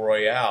casino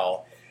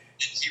royale.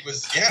 He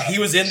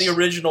was in the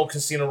original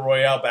Casino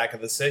Royale back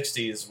in the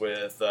 '60s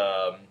with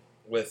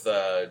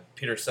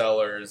Peter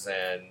Sellers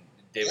and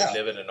David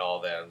Niven and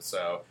all them.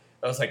 So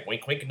I was like,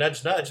 wink, wink,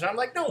 nudge, nudge, and I'm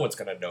like, no one's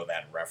gonna know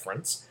that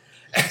reference.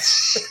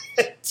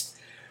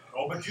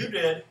 Oh, but you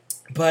did.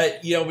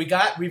 But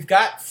we've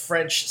got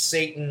French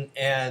Satan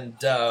and.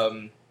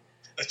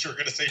 That you were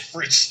going to say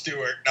French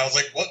Stewart, and I was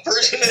like, "What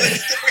version of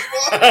this do we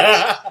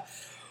want?"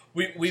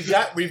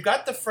 we've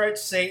got the French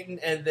Satan,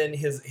 and then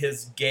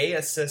his gay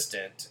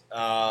assistant,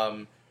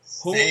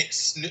 Snurk,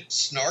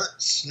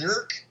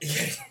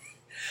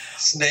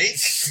 Snake,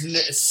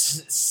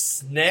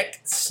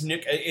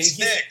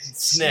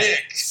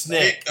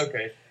 Snick.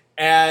 Okay.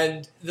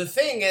 And the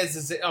thing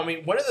is that, I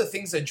mean, one of the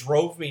things that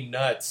drove me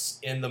nuts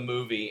in the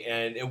movie,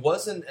 and it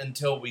wasn't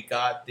until we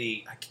got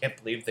I can't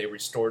believe they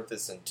restored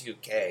this in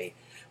 2K.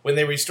 When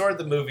they restored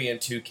the movie in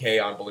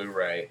 2K on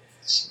Blu-ray,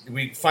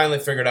 we finally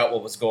figured out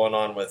what was going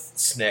on with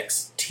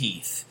Snick's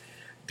teeth.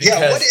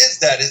 What is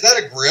that? Is that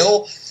a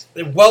grill?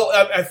 Well,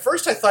 at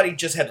first I thought he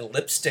just had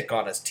lipstick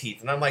on his teeth,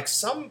 and I'm like,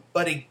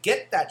 somebody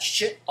get that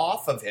shit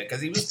off of him,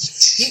 because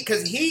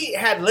he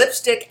had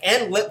lipstick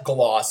and lip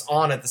gloss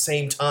on at the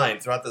same time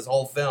throughout this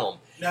whole film.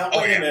 Now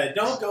wait a minute!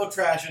 Don't go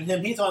trashing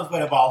him. He's on his way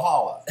to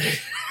Valhalla.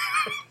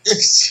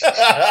 He's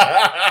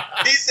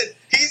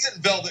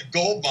in Velvet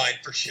Goldmine,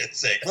 for shit's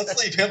sake. Let's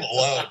leave him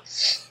alone.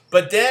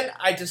 But then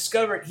I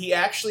discovered he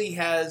actually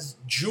has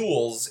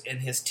jewels in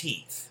his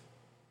teeth.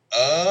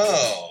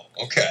 Oh,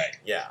 okay.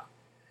 Yeah.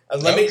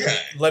 Let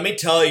me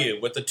tell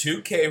you, with the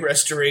 2K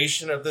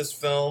restoration of this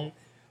film,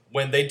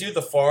 when they do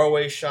the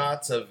faraway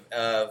shots of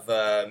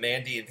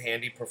Mandy and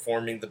Handy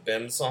performing the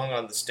Bim song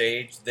on the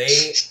stage,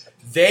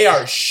 they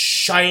are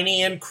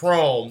shiny and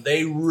chrome.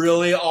 They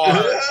really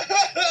are.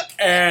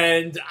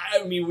 And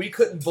I mean, we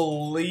couldn't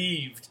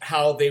believe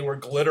how they were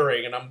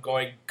glittering, and I'm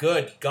going,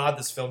 good God,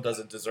 this film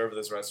doesn't deserve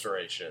this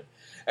restoration.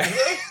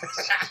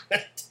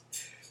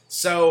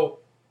 So,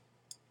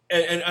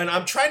 and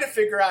I'm trying to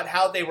figure out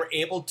how they were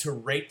able to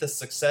rate the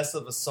success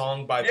of a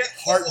song by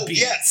heartbeats.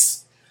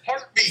 Yes.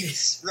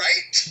 Heartbeats,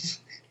 right?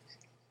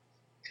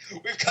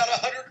 We've got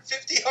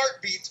 150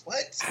 heartbeats.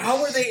 What? How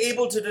were they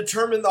able to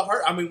determine the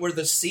heart? I mean, were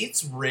the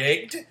seats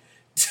rigged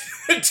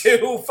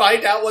to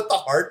find out what the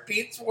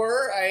heartbeats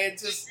were? You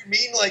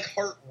mean like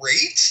heart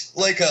rate?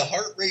 Like a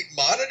heart rate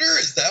monitor?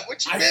 Is that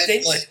what you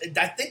meant?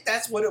 I think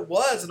that's what it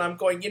was. And I'm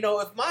going,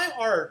 if my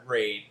heart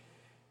rate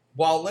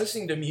while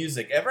listening to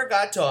music ever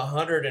got to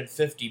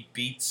 150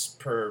 beats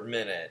per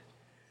minute,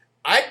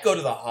 I'd go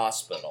to the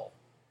hospital.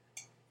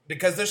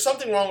 Because there's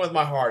something wrong with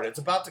my heart. It's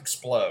about to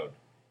explode.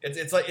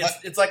 It's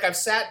like I've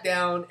sat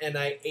down and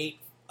I ate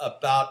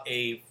about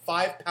a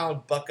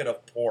 5-pound bucket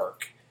of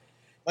pork.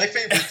 My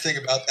favorite thing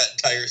about that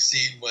entire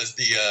scene was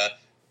the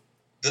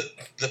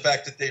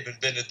fact that they've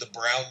invented the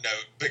brown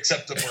note,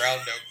 except the brown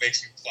note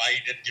makes you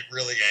fight and get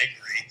really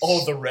angry.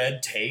 Oh, the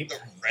red tape? The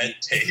red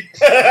tape.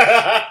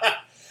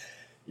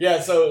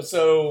 Yeah,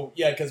 so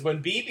because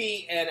when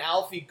BB and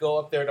Alfie go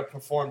up there to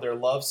perform their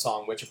love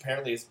song, which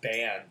apparently is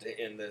banned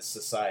in this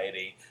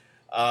society,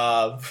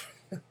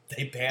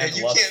 they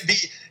banned love.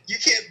 You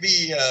can't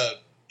be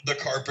the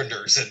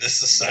Carpenters in this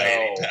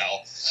society,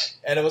 pal.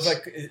 And it was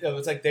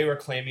like they were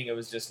claiming it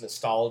was just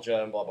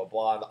nostalgia and blah blah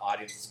blah, and the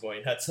audience is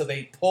going nuts. So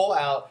they pull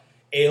out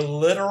a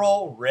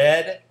literal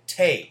red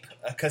tape,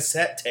 a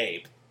cassette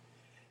tape,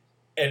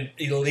 and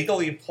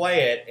illegally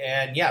play it,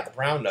 and the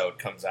brown note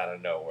comes out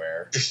of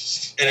nowhere,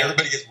 and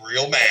everybody gets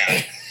real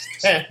mad.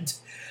 And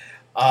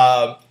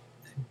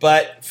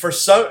but for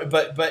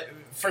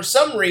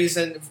some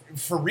reason,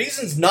 for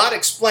reasons not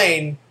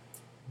explained,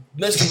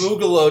 Mr.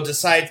 Boogaloo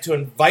decides to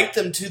invite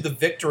them to the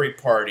victory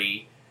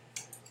party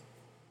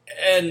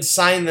and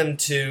sign them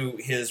to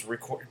his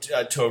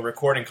to a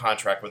recording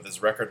contract with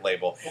his record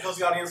label. Because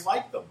the audience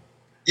liked them.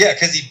 Yeah,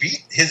 because he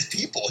beat his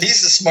people.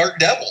 He's a smart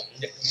devil.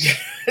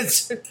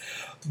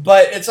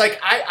 But it's like,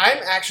 I'm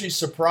actually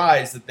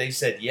surprised that they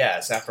said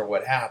yes after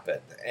what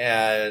happened.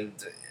 And,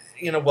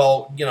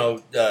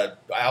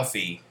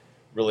 Alfie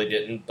really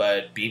didn't,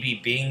 but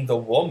BB being the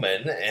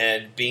woman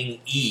and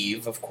being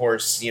Eve, of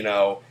course,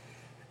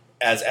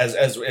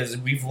 as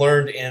we've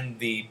learned in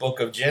the book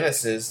of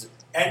Genesis.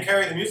 And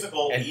Carrie the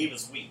musical, Eve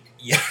is weak.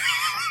 Yeah.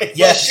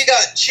 Yes.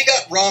 Well, she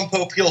got Ron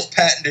Popeil's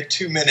patented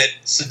 2-minute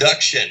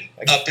seduction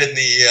up in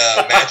the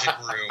magic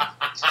room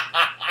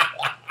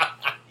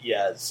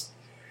Yes.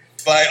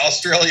 by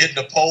Australian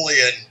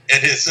Napoleon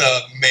and his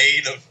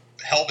mane of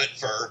helmet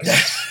fur.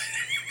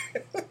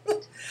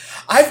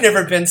 I've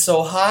never been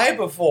so high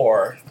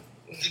before.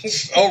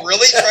 Oh,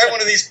 really? Try one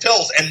of these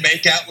pills and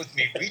make out with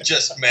me. We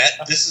just met.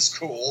 This is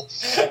cool.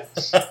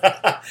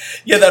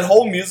 Yeah, that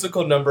whole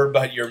musical number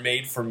about You're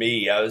Made for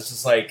Me, I was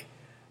just like,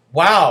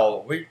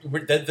 wow,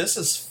 this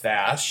is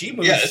fast. She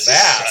moves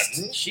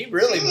fast. She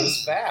really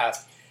moves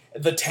fast.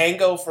 The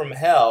Tango from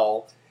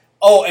Hell.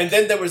 Oh, and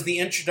then there was the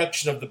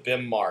introduction of the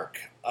Bim mark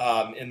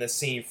in the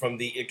scene from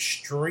the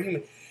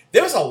extreme.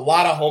 There was a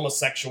lot of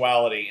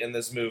homosexuality in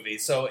this movie.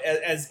 So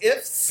as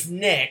if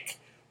Snick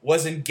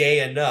wasn't gay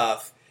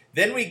enough,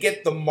 then we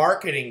get the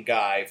marketing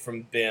guy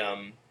from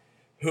BIM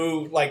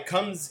who like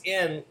comes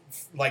in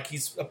like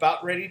he's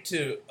about ready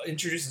to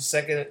introduce a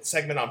second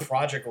segment on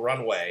Project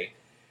Runway.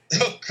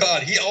 Oh,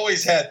 God, he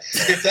always had...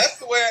 If that's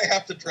the way I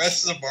have to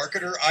dress as a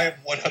marketer, I am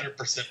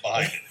 100%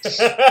 behind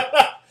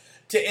it.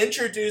 To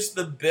introduce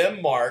the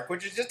BIM mark,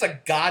 which is just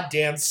a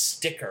goddamn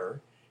sticker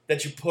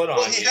that you put on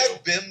Well, he you.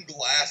 had BIM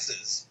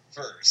glasses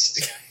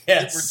first.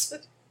 Yes.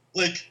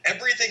 Like,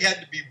 everything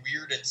had to be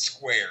weird and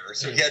square.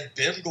 So he had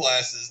BIM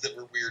glasses that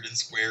were weird and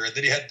square, and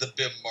then he had the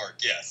BIM mark,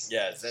 yes.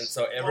 Yes, and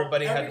so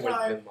everybody had to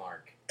wear the BIM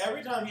mark.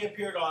 Every time he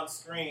appeared on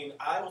screen,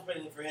 I was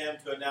waiting for him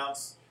to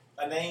announce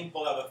a name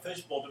full of a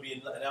fishbowl to be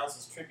announced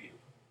as tribute.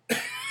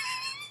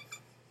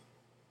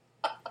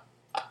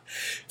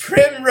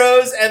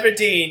 Primrose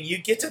Everdeen, you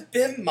get a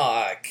BIM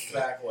mark.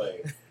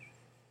 Exactly.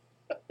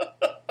 Oh,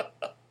 my God.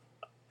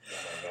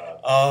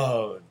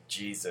 Oh,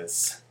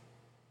 Jesus.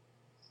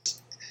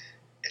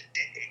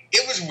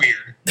 It was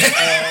weird.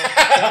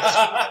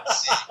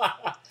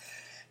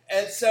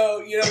 And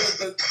so, you know,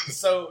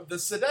 so the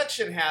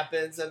seduction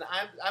happens, and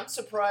I'm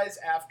surprised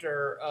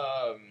after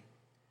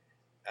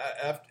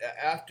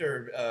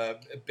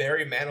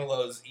Barry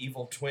Manilow's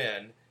evil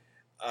twin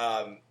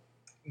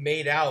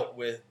made out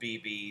with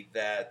BB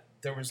that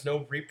there was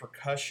no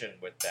repercussion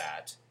with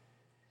that.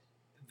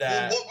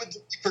 Well, what would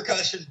the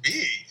repercussion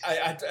be?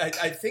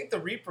 I think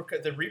the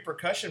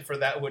repercussion for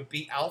that would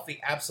be Alfie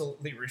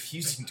absolutely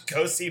refusing to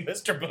go see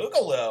Mr.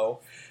 Boogaloo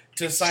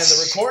to sign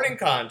the recording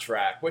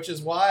contract, which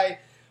is why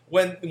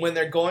when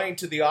they're going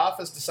to the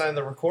office to sign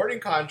the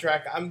recording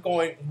contract, I'm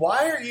going,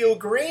 why are you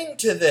agreeing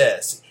to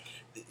this?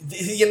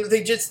 You know,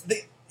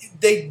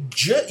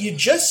 you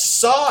just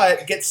saw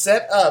it get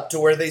set up to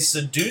where they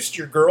seduced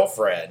your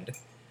girlfriend.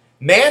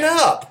 Man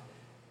up.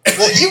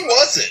 Well, he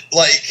wasn't.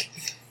 Like,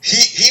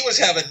 he was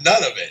having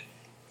none of it.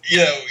 You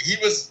know, he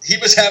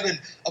was having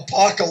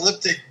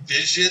apocalyptic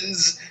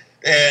visions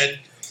and,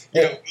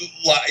 you know,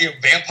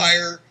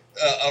 vampire,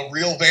 a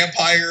real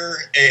vampire,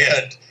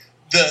 and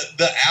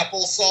the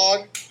Apple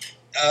song.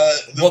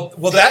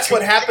 Well, that's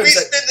what happens.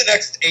 Can we spend the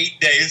next 8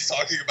 days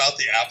talking about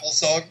the Apple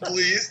song,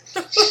 please?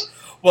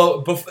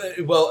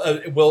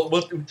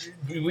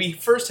 We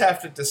first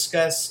have to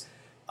discuss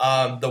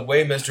the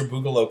way Mr.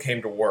 Boogaloo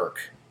came to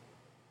work.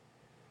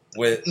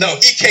 No,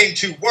 he came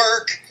to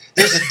work.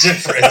 There's a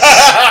difference.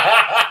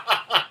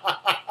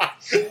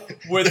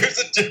 There's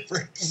a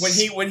difference.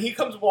 When he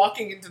comes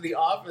walking into the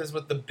office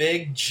with the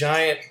big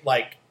giant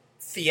like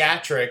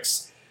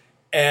theatrics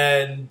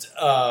and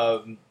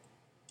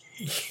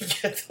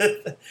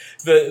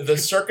the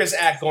circus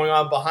act going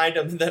on behind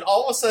him, and then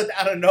all of a sudden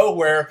out of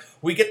nowhere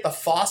we get the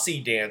Fosse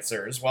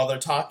dancers while they're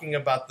talking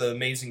about the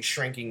amazing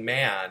shrinking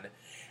man.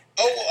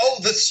 Oh,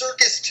 the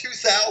Circus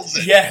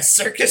 2000. Yes,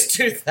 Circus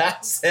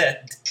 2000.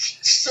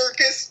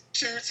 Circus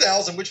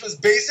 2000, which was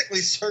basically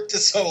Cirque du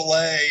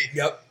Soleil.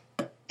 Yep.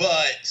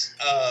 But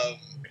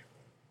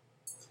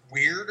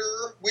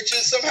weirder, which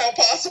is somehow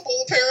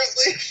possible,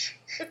 apparently.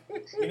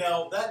 You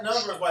know, that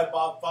number is why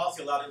Bob Fosse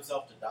allowed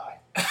himself to die.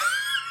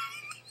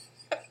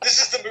 This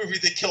is the movie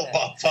that killed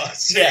Bob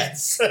Fosse.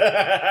 Yes.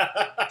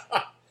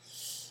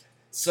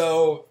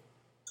 So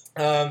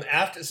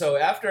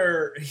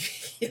after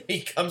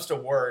he comes to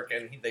work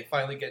and they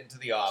finally get into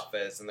the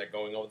office and they're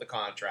going over the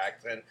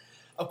contract, and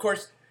of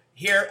course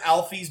here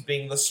Alfie's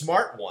being the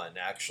smart one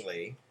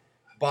actually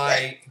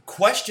by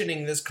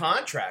questioning this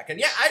contract. And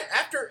yeah,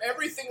 after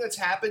everything that's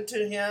happened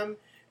to him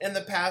in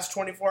the past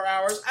 24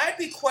 hours, I'd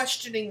be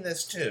questioning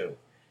this too.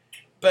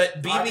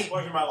 But BB, I was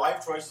questioning my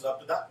life choices up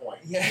to that point.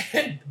 Yeah,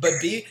 but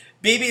BB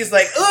is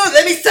like, oh,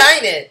 let me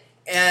sign it.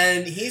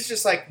 And he's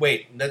just like,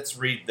 wait, let's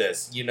read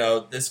this. You know,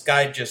 this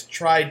guy just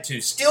tried to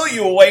steal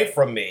you away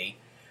from me,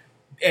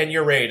 and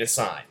you're ready to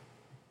sign.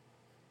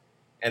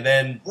 And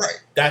then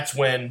that's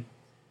when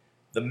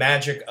the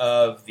magic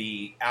of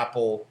the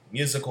Apple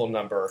musical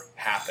number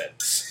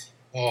happens.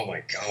 Oh,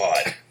 my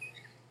God.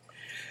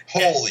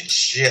 Holy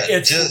shit.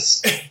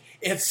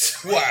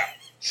 It's wow.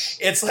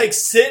 It's like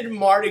Sid and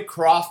Marty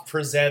Krofft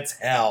presents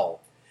Hell.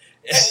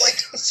 Well,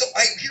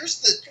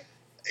 here's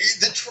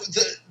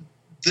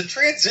the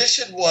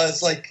transition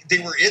was like they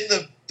were in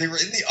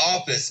the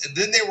office and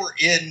then they were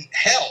in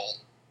hell.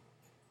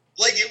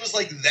 Like it was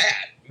like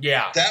that.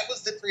 Yeah. That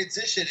was the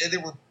transition, and they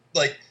were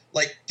like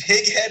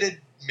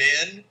pig-headed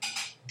men,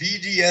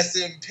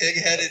 BDSM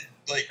pig-headed,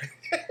 like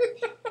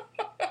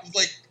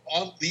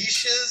on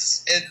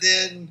leashes, and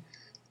then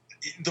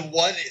Boogler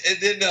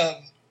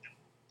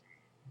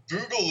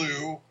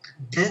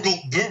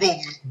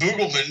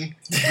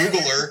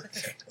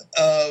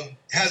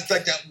has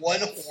like that one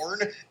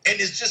horn and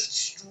is just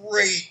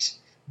straight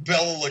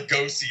Bela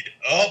Lugosi'd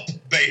up,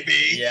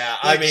 baby. Yeah,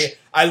 Like, I mean,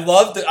 I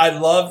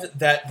loved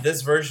that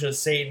this version of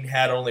Satan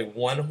had only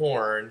one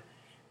horn,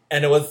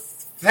 and it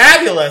was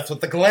fabulous with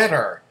the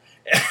glitter.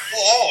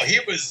 oh, he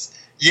was,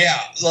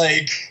 yeah,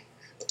 like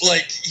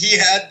he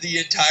had the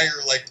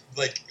entire like.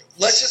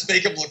 Let's just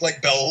make him look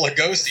like Bela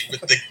Lugosi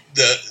with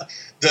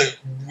the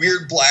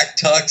weird black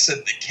tux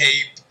and the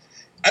cape.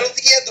 I don't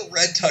think he had the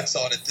red tux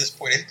on at this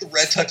point. I think the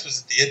red tux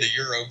was at the end of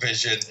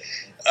Eurovision.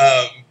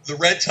 The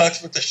red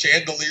tux with the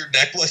chandelier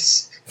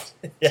necklace.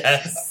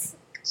 Yes.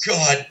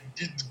 God,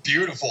 it's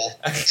beautiful.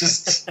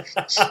 Just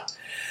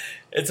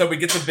And so we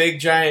get the big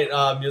giant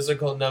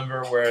musical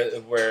number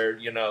where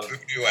you know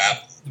new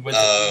app. with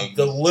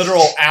the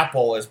literal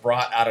apple is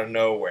brought out of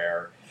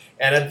nowhere,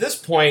 and at this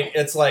point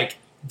it's like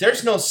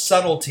there's no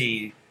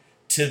subtlety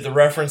to the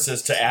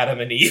references to Adam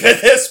and Eve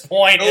at this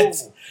point.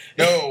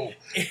 No.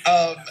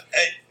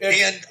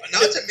 And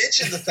not to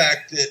mention the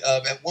fact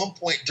that at one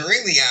point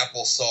during the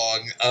Apple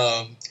song,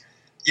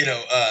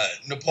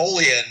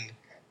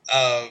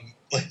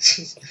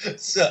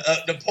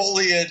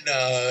 Napoleon,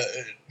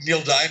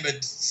 Neil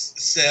Diamond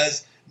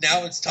says,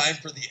 "Now it's time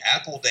for the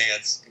Apple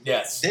dance."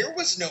 Yes. There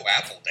was no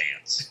Apple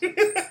dance.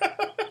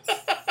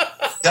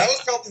 That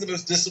was probably the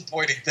most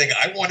disappointing thing.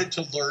 I wanted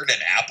to learn an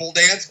Apple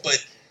dance,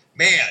 but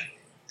man,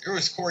 there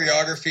was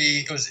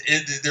choreography.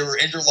 There were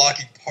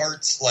interlocking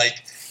parts.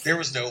 Like there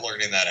was no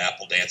learning that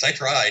Apple dance. I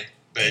tried,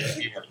 but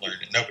you weren't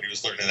learning. Nobody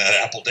was learning that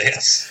Apple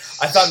dance.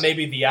 I thought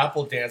maybe the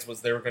Apple dance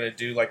was they were going to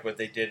do like what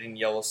they did in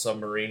Yellow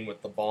Submarine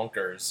with the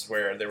Bonkers,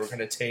 where they were going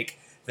to take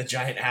the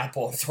giant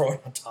apple and throw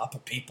it on top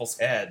of people's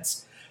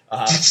heads,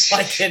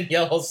 like in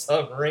Yellow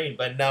Submarine.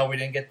 But no, we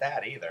didn't get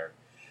that either.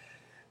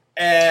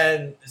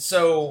 And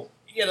so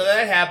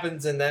that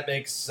happens, and that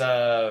makes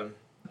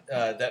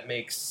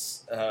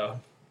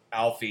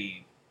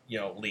Alfie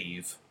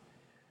leave,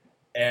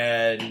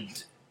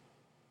 and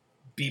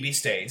BB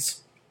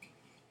stays.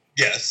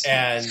 Yes.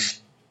 And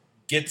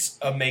gets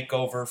a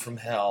makeover from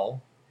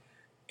hell,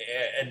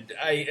 and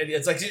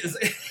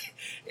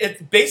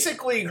it's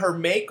basically her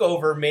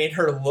makeover made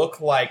her look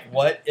like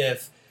what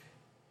if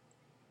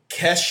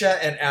Kesha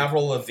and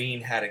Avril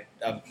Lavigne had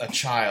a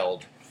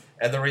child,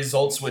 and the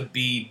results would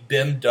be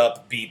bimmed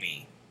up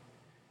BB.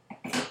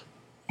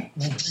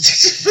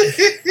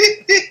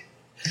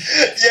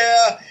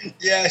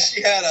 yeah,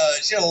 she had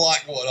a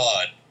lot going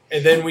on.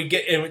 And then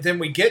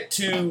we get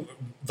to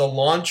the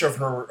launch of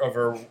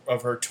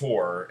her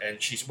tour,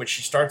 and which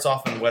she starts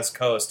off in West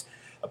Coast,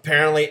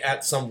 apparently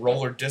at some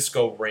roller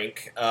disco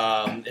rink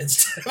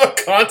instead of a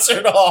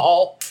concert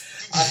hall.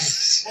 Well,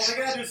 they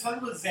gotta do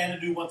something with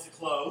Xanadu once it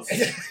closed.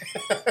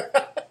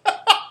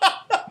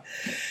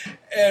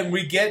 And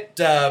we get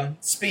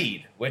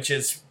Speed, which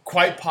is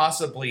quite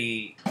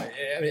possibly,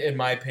 in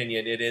my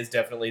opinion, it is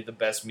definitely the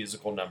best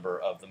musical number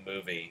of the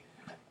movie.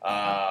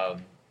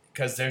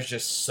 Because there's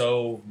just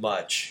so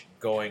much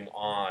going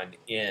on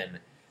in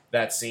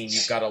that scene.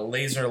 You've got a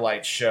laser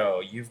light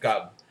show. You've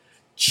got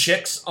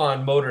chicks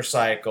on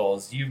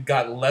motorcycles. You've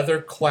got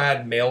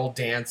leather-clad male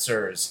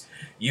dancers.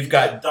 You've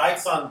got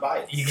dykes on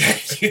bikes.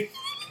 Hey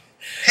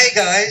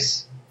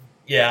guys.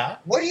 Yeah.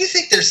 What do you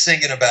think they're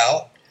singing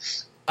about?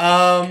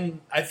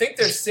 I think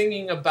they're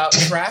singing about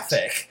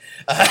traffic.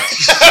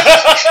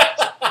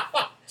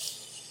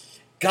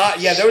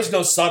 God, yeah, there was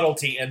no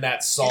subtlety in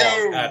that song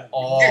at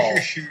all.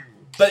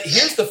 But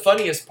here's the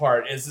funniest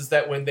part is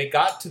that when they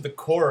got to the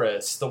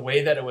chorus, the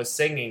way that it was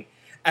singing,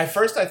 at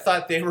first I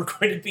thought they were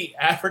going to be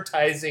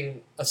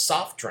advertising a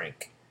soft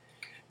drink.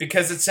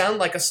 Because it sounded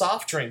like a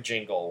soft drink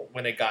jingle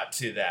when it got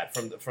to that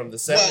from the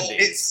 70s. Well,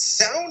 it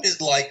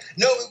sounded like...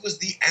 No, it was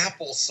the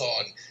Apple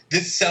song.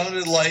 It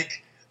sounded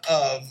like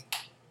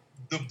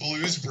the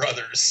Blues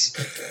Brothers.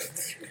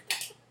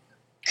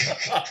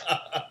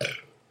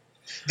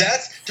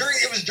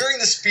 It was during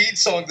the Speed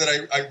song that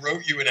I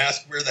wrote you and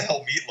asked where the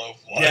hell Meatloaf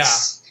was.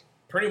 Yeah,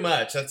 pretty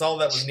much. That's all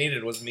that was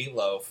needed was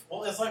Meatloaf.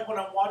 Well, it's like when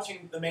I'm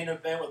watching the main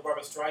event with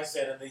Barbra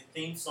Streisand and the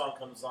theme song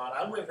comes on,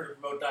 I'm waiting for her to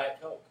promote Diet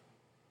Coke.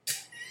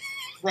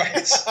 Right.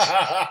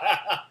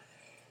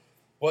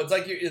 Well, it's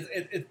like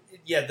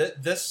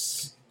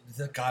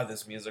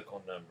this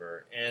musical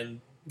number, and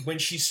when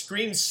she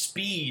screams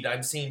 "Speed,"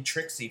 I'm seeing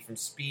Trixie from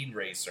Speed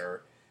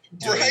Racer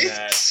doing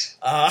that.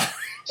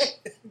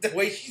 The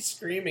way she's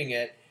screaming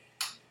it,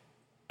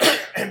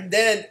 and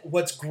then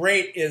what's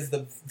great is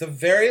the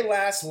very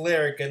last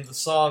lyric in the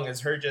song is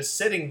her just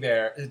sitting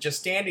there, just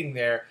standing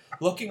there,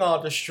 looking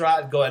all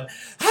distraught, going,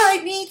 "I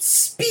need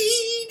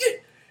speed."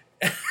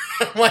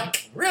 I'm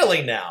like,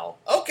 really now?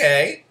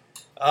 Okay.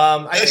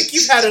 I think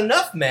you've had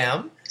enough,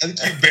 ma'am. I think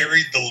you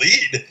buried the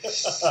lead.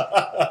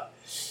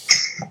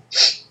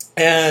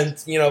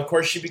 And, of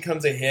course, she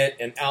becomes a hit,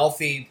 and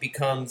Alfie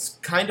becomes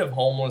kind of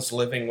homeless,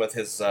 living with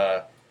his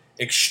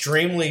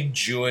extremely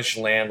Jewish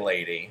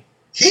landlady.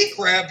 He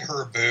grabbed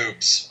her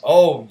boobs.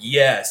 Oh,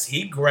 yes.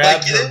 He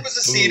grabbed her there was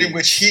a scene in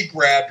which he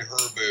grabbed her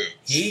boobs.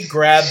 He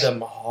grabbed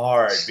them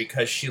hard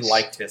because she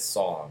liked his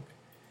song.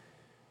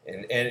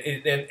 And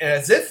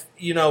as if,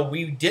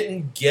 we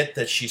didn't get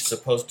that she's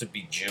supposed to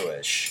be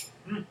Jewish.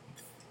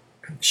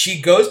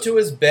 She goes to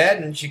his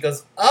bed and she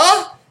goes,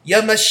 "Oh,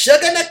 you're my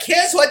sugar and a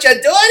kiss. What you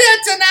doing here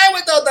tonight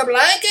with all the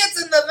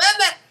blankets and the..."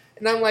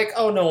 And I'm like,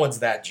 oh, no one's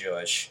that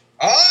Jewish.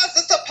 Oh, is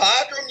this the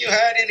podroom you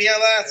had in here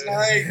last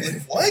night?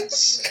 Like, what?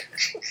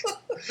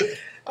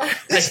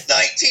 It's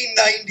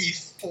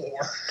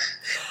 1994.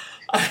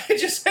 I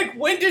just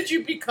when did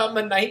you become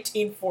a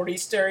 1940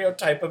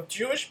 stereotype of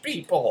Jewish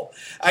people?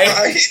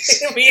 I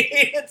mean,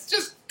 it's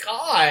just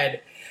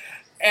God.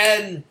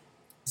 And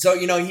so,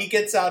 he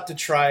gets out to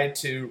try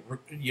to,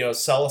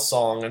 sell a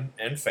song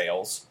and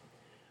fails.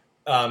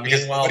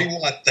 Because nobody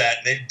want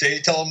that. They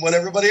tell him what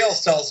everybody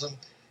else tells them.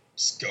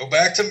 Just go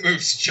back to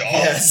Moose Jaw.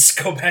 Yes,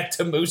 go back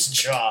to Moose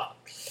Jaw.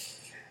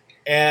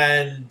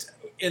 And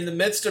in the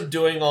midst of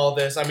doing all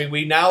this,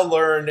 we now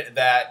learn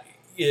that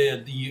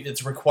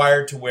it's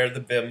required to wear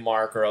the BIM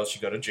mark or else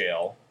you go to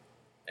jail.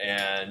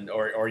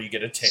 Or you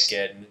get a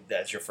ticket, and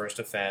that's your first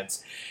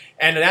offense.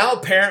 And now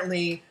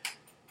apparently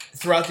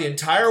throughout the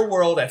entire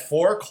world at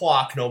 4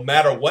 o'clock, no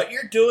matter what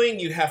you're doing,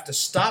 you have to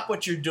stop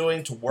what you're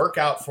doing to work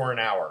out for an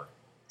hour.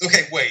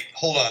 Okay, wait,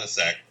 hold on a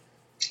sec.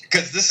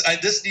 Because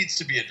this needs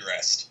to be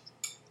addressed.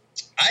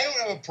 I don't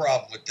have a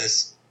problem with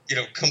this,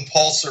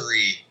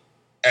 compulsory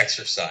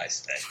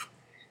exercise thing.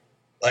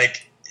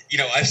 I've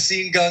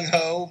seen Gung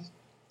Ho.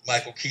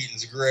 Michael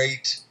Keaton's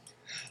great.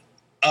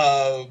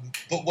 But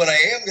what I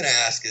am going to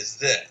ask is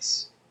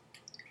this.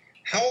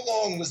 How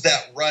long was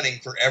that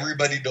running for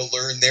everybody to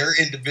learn their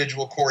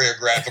individual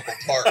choreographical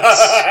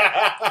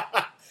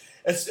parts?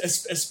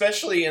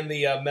 Especially in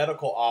the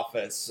medical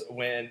office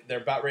when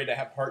they're about ready to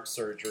have heart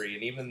surgery,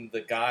 and even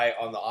the guy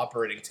on the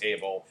operating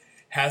table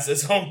has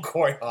his own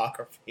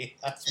choreography.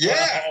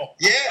 Yeah.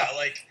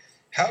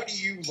 How do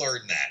you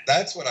learn that?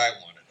 That's what I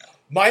want to know.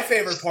 My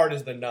favorite part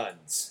is the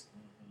nuns.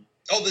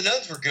 Oh, the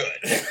nuns were good.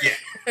 Yeah.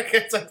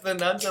 It's like the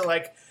nuns are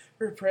like,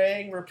 we're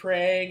praying,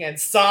 and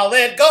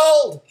solid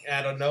gold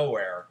out of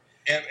nowhere.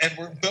 And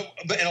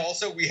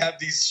also we have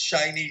these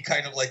shiny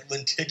kind of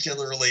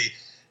lenticularly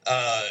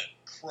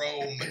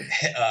chrome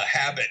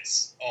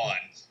habits on.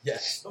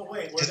 Yes. But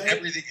wait, because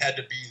everything had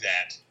to be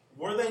that.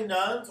 Were they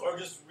nuns or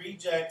just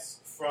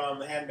rejects from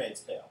The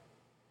Handmaid's Tale?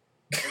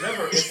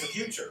 Remember, it's the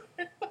future.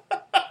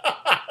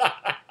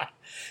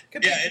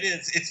 Yeah, it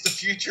is. It's the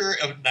future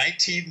of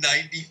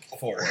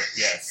 1994.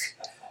 Yes.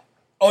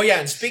 Oh, yeah,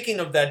 and speaking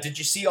of that, did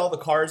you see all the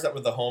cars that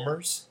were the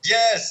Homers?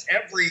 Yes,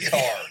 every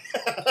car.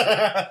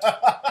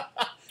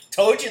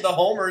 Told you the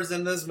Homers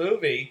in this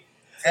movie.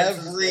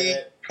 Every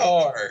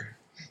car.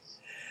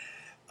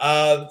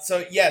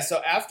 So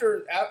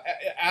after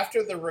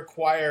the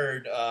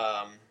required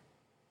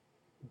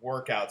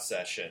workout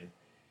session,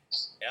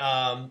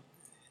 Alfie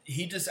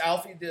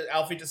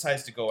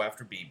decides to go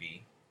after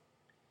BB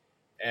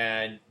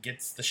and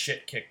gets the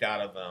shit kicked out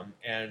of him.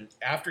 And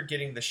after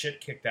getting the shit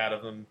kicked out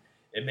of him,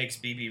 it makes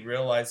BB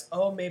realize,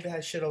 oh, maybe I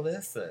should have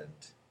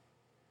listened.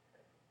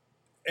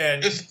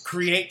 And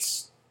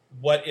creates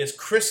what is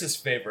Chris's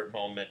favorite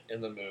moment in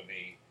the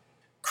movie,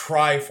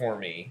 Cry For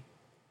Me.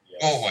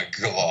 Yes. Oh, my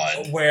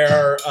God.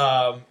 Where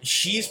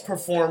she's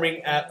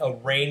performing at a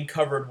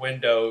rain-covered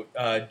window,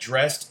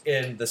 dressed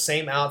in the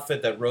same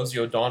outfit that Rosie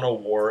O'Donnell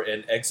wore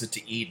in Exit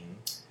to Eden.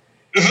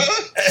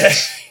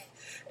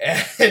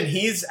 And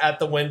he's at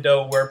the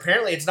window where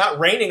apparently it's not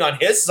raining on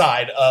his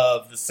side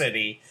of the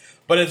city,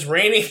 but it's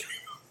raining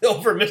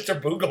over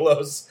Mr.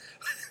 Boogalow's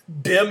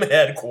BIM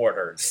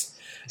headquarters.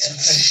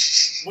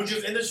 Which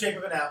is in the shape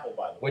of an apple,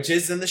 by the way. Which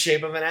is in the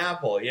shape of an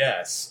apple,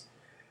 yes.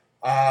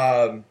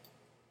 So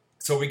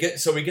we get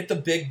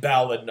the big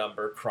ballad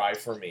number, Cry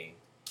For Me.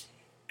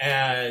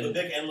 And the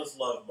big endless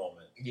love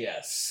moment.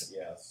 Yes.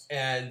 Yes.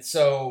 And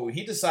so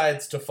he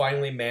decides to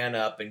finally man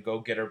up and go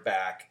get her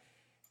back.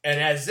 And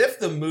as if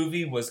the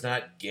movie was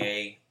not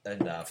gay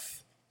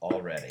enough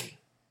already,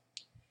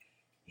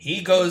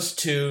 he goes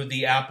to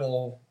the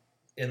apple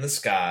in the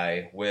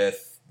sky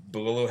with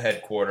Boogaloo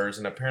headquarters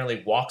and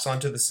apparently walks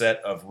onto the set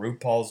of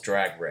RuPaul's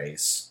Drag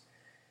Race.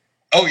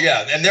 Oh,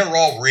 yeah, and they're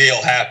all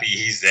real happy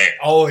he's there.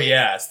 Oh,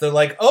 yes. They're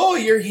like, oh,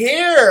 you're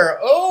here.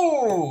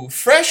 Oh,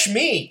 fresh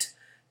meat.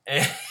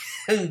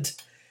 And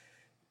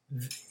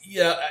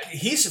yeah,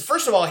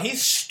 first of all,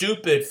 he's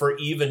stupid for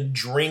even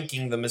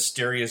drinking the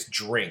mysterious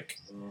drink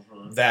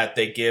that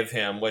they give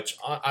him, which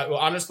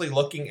honestly,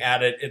 looking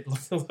at it, it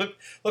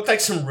looked like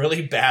some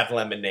really bad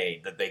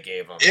lemonade that they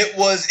gave him. It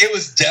was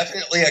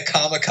definitely a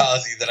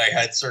kamikaze that I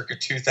had circa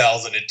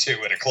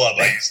 2002 at a club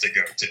I used to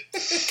go to.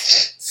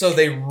 So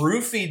they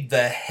roofied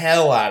the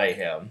hell out of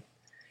him,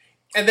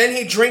 and then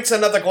he drinks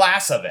another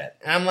glass of it.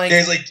 And I'm like,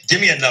 he's like,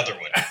 give me another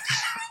one.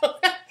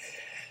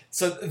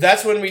 So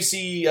that's when we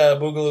see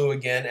Boogaloo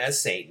again as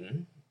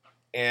Satan.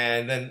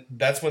 And then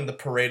that's when the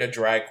parade of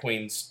drag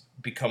queens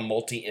become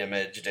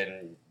multi-imaged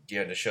and,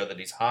 to show that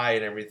he's high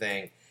and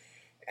everything.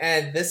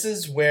 And this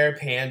is where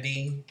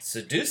Pandy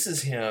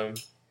seduces him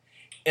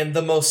in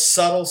the most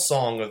subtle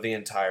song of the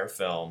entire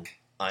film.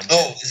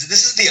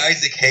 This is the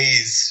Isaac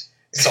Hayes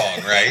song,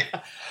 right?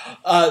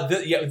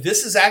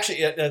 This is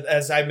actually,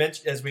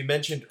 as we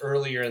mentioned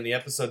earlier in the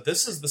episode,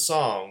 this is the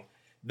song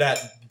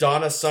that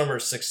Donna Summer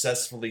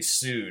successfully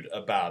sued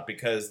about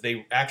because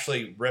they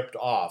actually ripped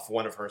off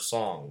one of her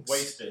songs.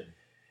 Wasted.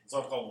 It's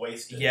all called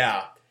Wasted.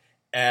 Yeah,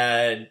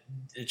 and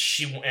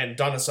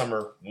Donna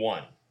Summer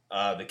won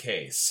the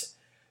case,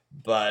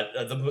 but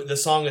the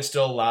song is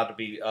still allowed to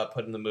be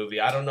put in the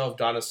movie. I don't know if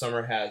Donna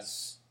Summer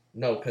has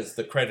because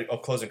the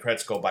closing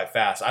credits go by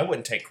fast. I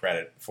wouldn't take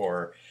credit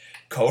for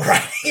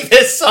co-writing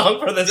this song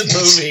for this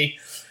movie,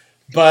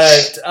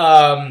 but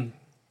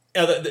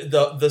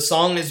the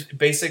song is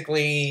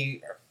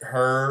basically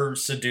her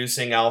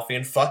seducing Alfie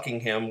and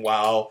fucking him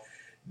while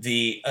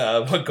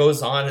what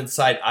goes on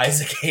inside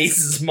Isaac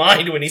Hayes'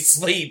 mind when he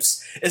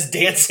sleeps is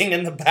dancing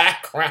in the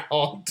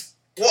background.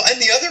 Well,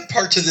 and the other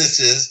part to this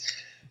is,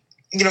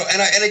 and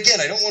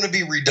again, I don't want to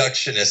be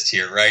reductionist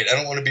here, right? I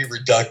don't want to be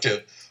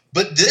reductive,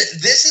 but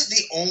this is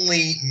the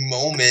only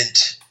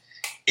moment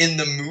in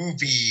the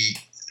movie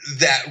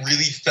that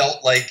really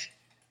felt like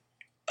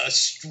a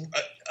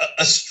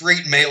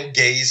straight male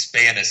gaze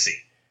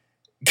fantasy.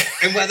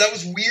 And that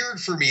was weird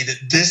for me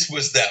that this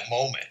was that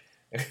moment.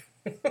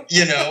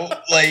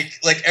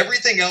 Like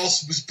everything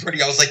else was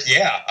pretty. I was like,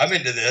 yeah, I'm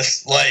into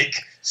this. Like,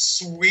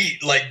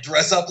 sweet. Like,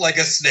 dress up like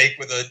a snake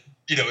with a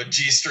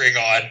G-string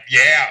on.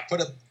 Yeah, put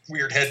a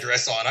weird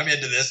headdress on. I'm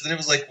into this. And it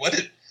was like,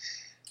 wait,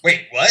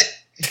 what?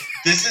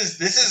 This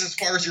is as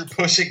far as you're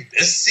pushing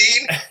this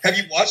scene? Have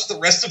you watched the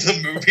rest of the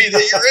movie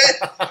that you're in?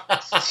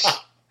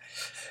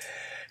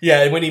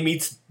 Yeah, and when he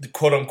meets the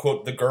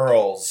quote-unquote the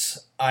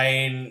girls,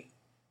 the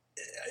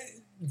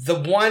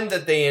one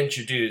that they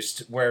introduced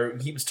where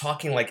he was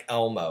talking like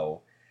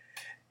Elmo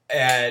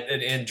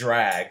in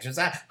drag, just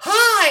like,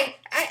 hi,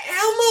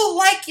 Elmo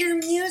like your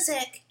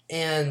music,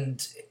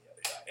 and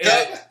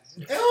Elmo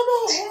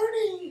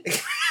horny.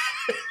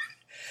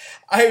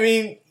 I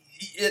mean,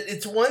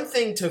 it's one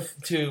thing to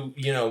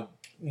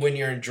when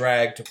you're in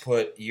drag to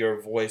put your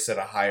voice at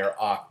a higher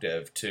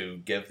octave to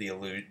give the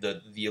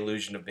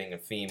illusion of being a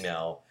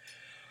female,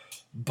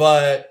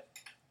 but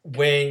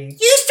when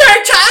you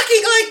start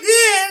talking like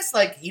this,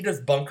 like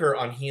Edith Bunker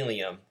on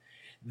Helium,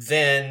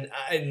 then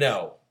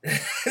no,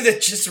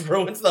 that just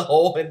ruins the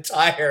whole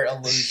entire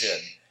illusion.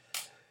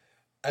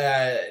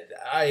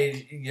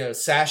 I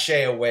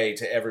sashay away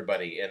to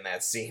everybody in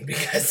that scene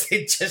because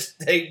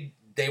they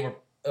were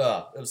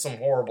there was some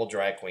horrible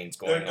drag queens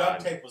going on. Their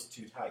duct tape was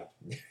too tight.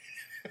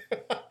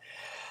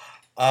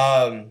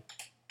 But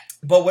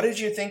what did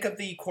you think of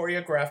the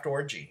choreographed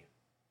orgy?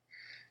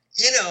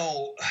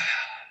 It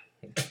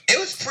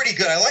was pretty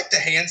good. I liked the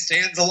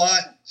handstands a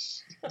lot.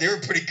 They were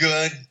pretty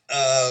good.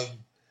 I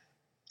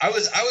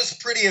was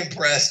pretty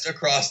impressed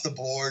across the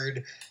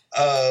board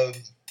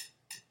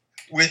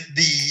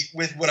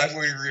with what I'm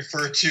going to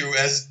refer to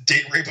as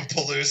Date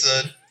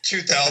Rape-a-Palooza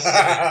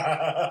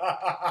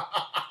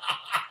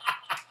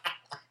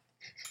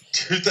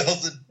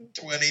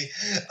 2020.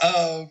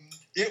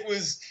 It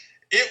was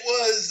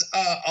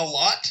a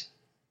lot.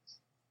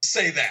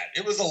 Say that.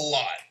 It was a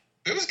lot.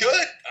 It was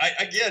good.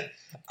 I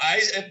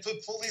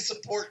fully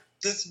support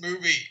this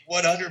movie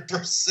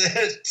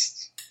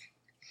 100%.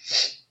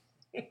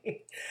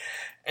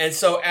 And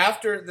so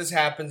after this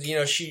happens,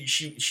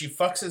 she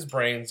fucks his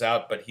brains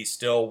out, but he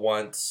still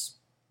wants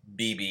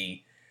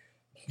BB.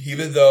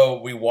 Even though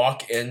we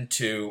walk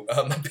into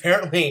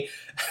apparently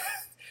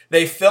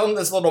they filmed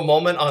this little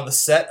moment on the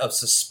set of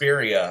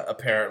Suspiria,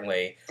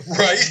 apparently.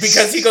 Right.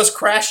 Because he goes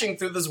crashing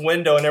through this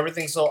window and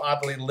everything's so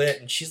oddly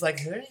lit, and she's like,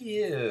 "Who are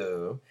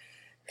you?"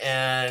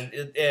 And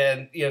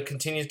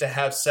continues to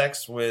have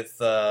sex with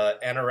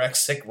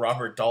anorexic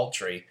Robert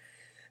Daltrey.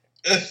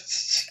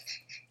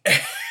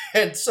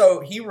 And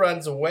so he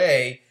runs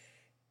away,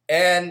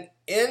 and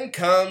in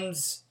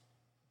comes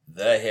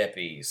the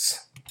hippies.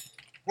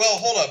 Well,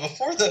 hold on.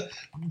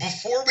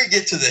 Before we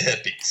get to the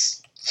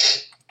hippies,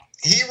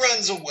 he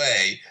runs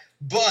away,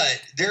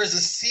 but there's a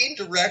scene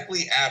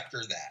directly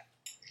after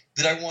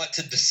that I want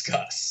to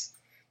discuss.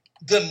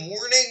 The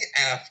morning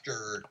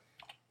after,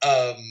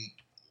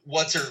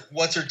 what's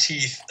her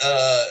teeth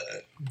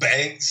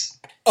bangs.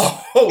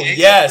 Oh,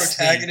 yes.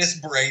 The protagonist's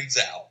brains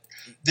out.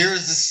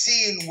 There's a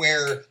scene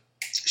where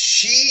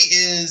she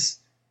is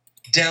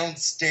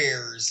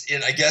downstairs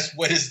in, I guess,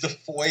 what is the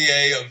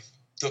foyer of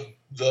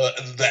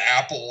the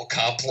Apple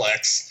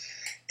complex,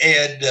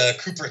 and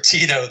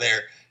Cupertino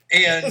there,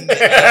 and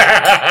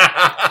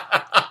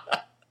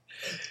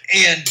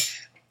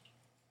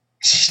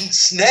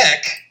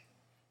Sneck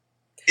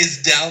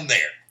is down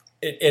there.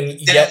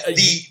 And yet,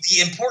 the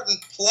important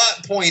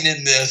plot point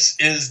in this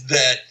is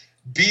that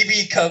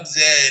BB comes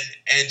in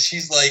and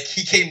she's like,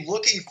 "He came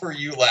looking for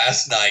you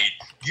last night.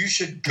 You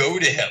should go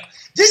to him."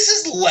 This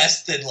is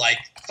less than like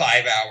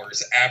 5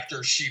 hours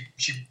after she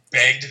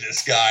banged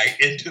this guy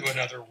into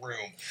another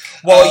room.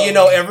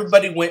 Well,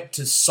 everybody went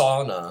to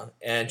sauna,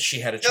 and she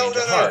had a change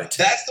of heart.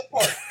 That's the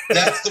part.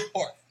 That's the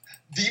part.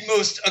 The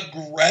most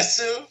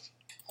aggressive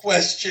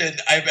question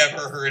I've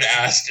ever heard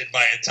asked in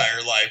my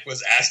entire life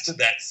was asked in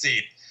that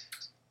scene.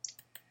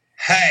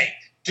 Hey,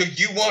 do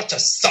you want a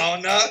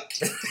sauna?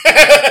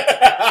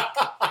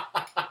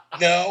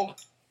 No?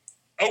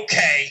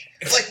 Okay.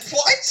 Like,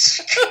 what?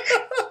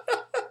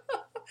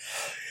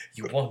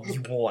 You want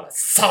a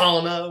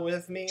sauna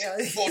with me?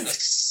 You want a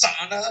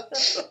sauna?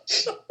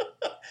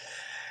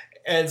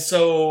 And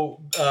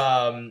so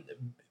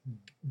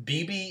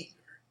BB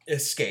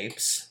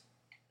escapes.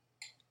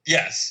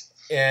 Yes.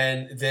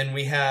 And then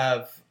we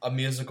have a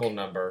musical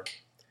number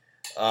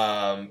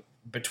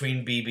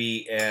between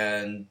BB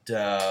and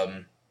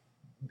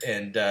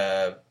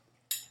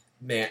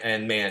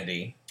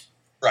Mandy.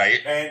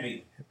 Right.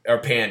 Andy. Or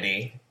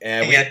Pandy.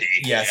 And Pandy,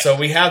 yeah. So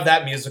we have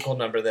that musical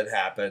number that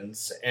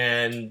happens.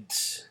 And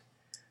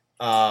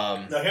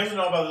Now, here's what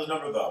I know about this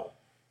number, though.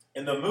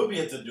 In the movie,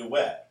 it's a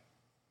duet.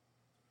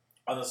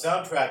 On the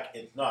soundtrack,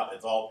 it's not.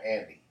 It's all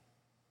Pandy.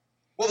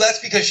 Well, that's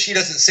because she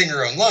doesn't sing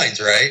her own lines,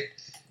 right?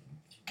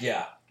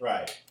 yeah.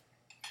 Right.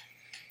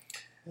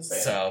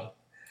 So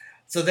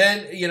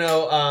then,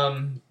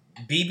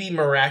 BB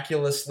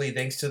miraculously,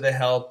 thanks to the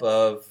help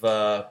of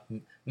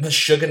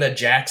Meshuggah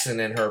Jackson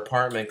in her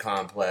apartment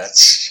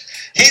complex.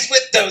 He's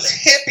with those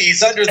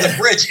hippies under the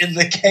bridge in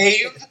the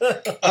cave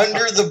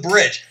under the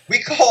bridge. We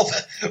call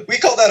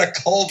that a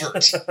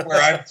culvert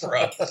where I'm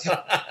from.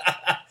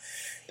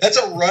 That's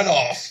a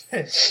runoff.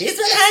 He's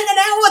been hanging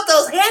out with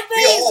those hippies.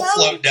 We all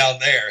float down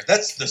there.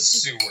 That's the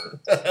sewer.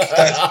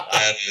 That's what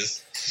that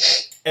is.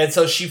 And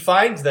so she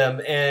finds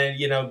them, and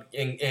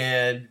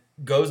and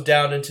goes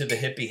down into the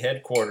hippie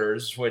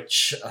headquarters,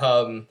 which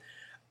I'm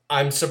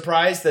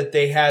surprised that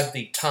they had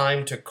the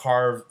time to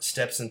carve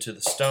steps into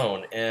the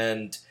stone.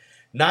 And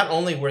not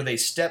only were they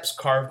steps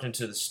carved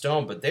into the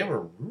stone, but they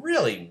were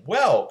really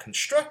well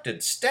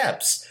constructed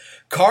steps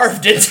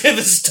carved into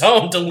the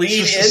stone to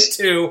lead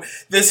into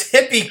this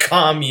hippie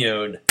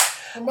commune.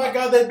 Oh my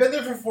God, they've been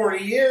there for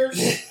 40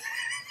 years.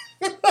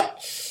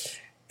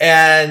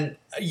 And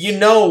you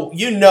know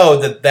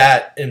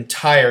that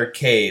entire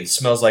cave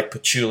smells like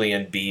patchouli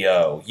and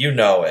BO. You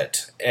know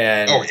it.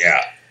 And oh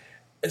yeah.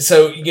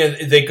 So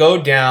they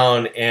go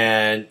down,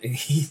 and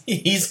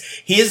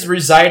he's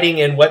residing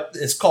in what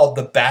is called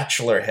the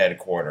Bachelor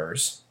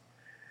headquarters,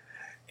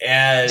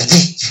 and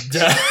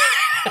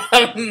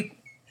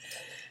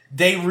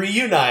they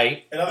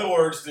reunite. In other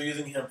words, they're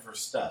using him for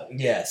stud.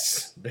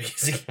 Yes, they're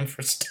using him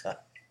for stud.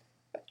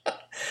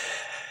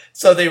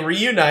 So they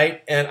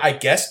reunite, and I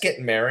guess get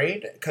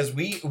married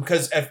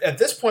because at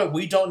this point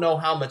we don't know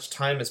how much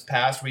time has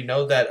passed. We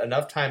know that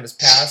enough time has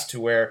passed to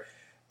where.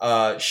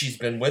 She's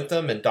been with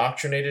them,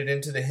 indoctrinated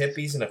into the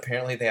hippies, and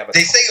apparently they have a...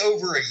 They say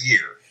over a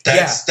year.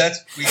 That's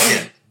we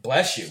get.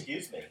 Bless you.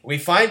 Excuse me. We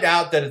find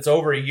out that it's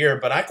over a year,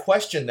 but I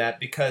question that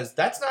because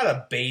that's not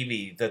a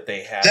baby that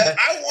they have.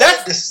 I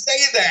wanted to say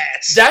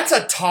that. That's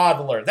a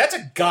toddler. That's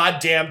a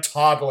goddamn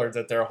toddler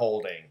that they're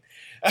holding.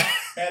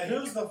 And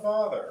who's the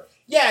father?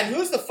 Yeah, and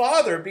who's the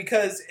father?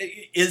 Because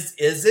is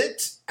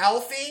it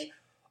Alfie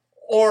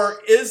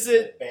or is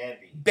it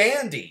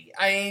Bandy?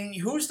 I mean,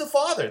 who's the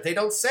father? They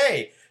don't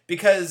say.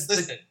 Because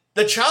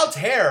the child's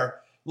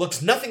hair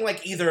looks nothing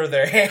like either of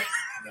their hair.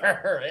 No.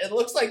 It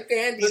looks like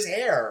Bandy's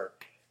hair.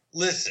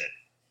 Listen,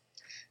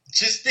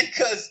 just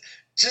because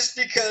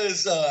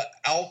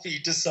Alfie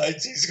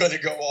decides he's going to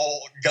go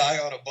all guy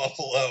on a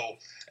buffalo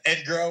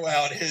and grow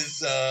out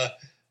his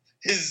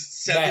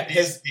 70s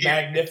his beard.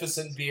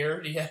 Magnificent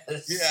beard,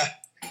 yes. Yeah.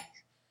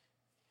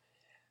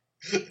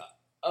 Yeah.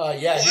 Well,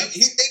 they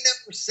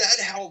never said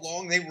how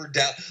long they were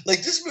down.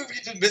 Like, this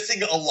movie's been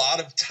missing a lot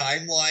of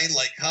timeline,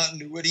 like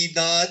continuity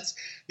nods,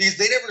 because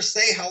they never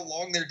say how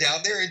long they're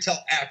down there until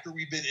after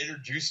we've been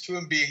introduced to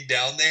him being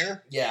down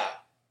there. Yeah.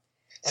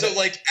 So,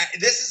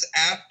 this is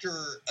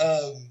after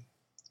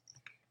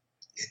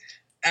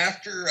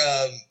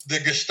the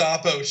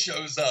Gestapo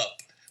shows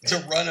up to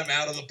run him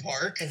out of the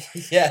park.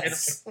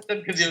 Yes.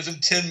 Because he owes him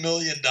 $10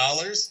 million.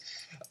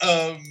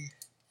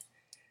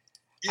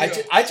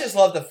 I just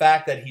love the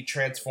fact that he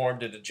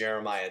transformed into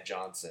Jeremiah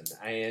Johnson.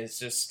 It's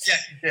just... Yeah,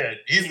 he did.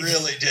 He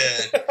really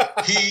did.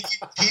 He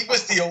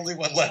was the only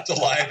one left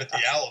alive at the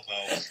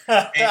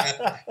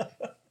Alamo.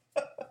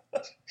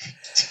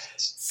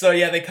 So,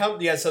 yeah, they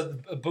come... Yeah, so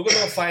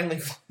Boogaloo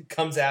finally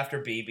comes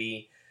after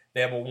BB.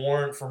 They have a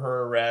warrant for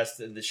her arrest,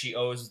 and she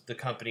owes the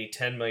company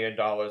 $10 million,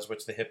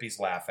 which the hippies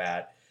laugh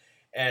at.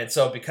 And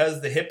so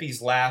because the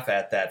hippies laugh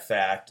at that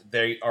fact,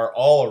 they are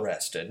all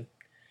arrested.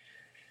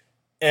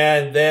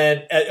 And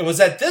then it was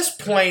at this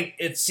point,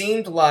 it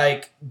seemed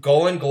like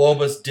Golan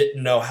Globus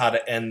didn't know how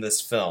to end this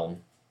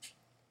film.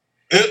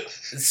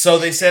 So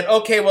they said,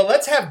 okay, well,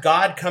 let's have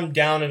God come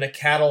down in a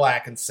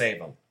Cadillac and save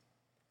him.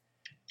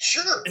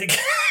 Sure.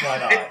 Why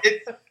not?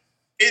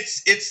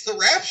 It's the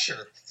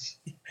rapture.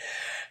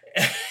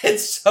 And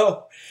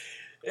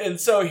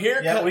so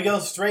here we go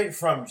straight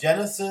from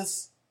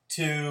Genesis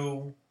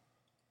to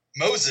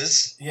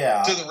Moses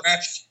Yeah. to the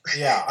rapture.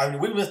 Yeah, I mean,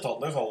 we missed.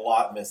 There's a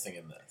lot missing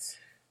in this.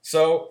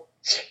 So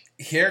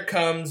here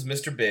comes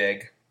Mr.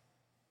 Big.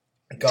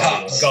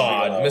 Tops.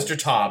 God, Mr.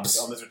 Tops.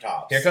 Oh, Mr.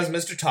 Tops. Here comes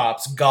Mr.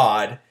 Tops,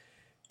 God,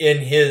 in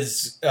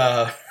his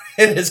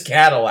in his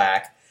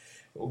Cadillac,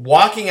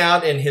 walking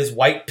out in his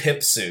white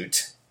pimp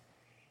suit.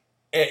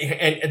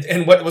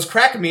 And what was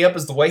cracking me up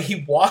is the way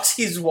he walks.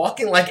 He's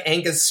walking like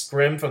Angus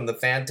Scrimm from the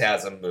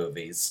Phantasm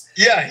movies.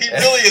 Yeah, he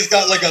really has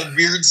got like a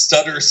weird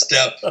stutter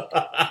step.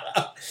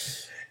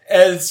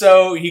 And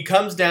so he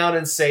comes down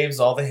and saves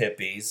all the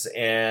hippies.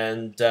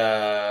 And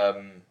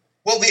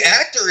Well, the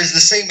actor is the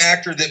same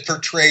actor that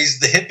portrays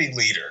the hippie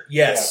leader.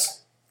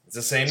 yes, it's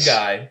the same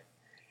guy.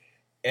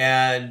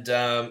 And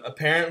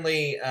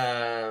apparently,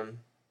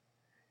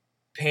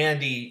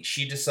 Pandy,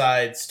 she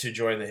decides to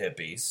join the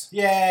hippies.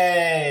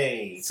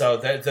 Yay! So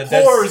that's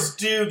Whores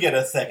do get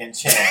a second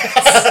chance.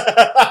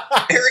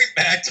 Mary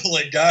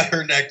Magdalene got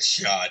her next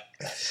shot.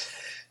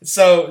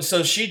 So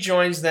she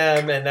joins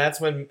them, and that's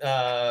when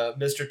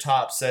Mr.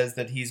 Top says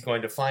that he's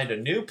going to find a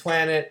new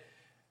planet,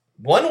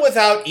 one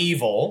without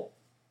evil,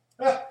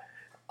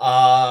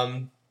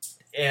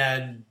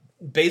 and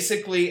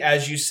basically,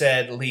 as you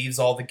said, leaves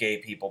all the gay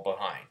people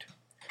behind.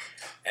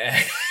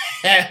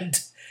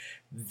 And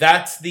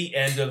that's the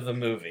end of the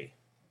movie.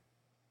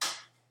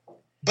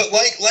 But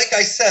like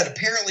I said,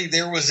 apparently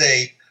there was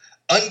a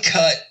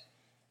uncut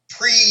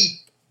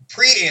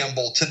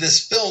preamble to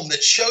this film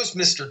that shows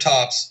Mr.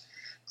 Tops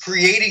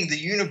creating the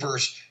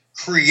universe,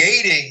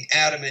 creating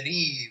Adam and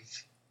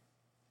Eve,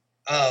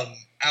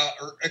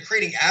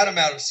 creating Adam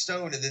out of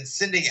stone, and then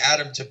sending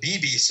Adam to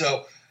BB.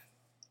 So,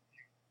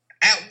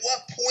 at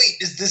what point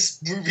is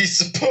this movie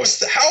supposed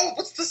to?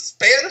 What's the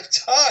span of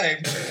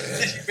time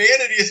that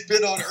humanity has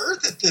been on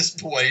Earth at this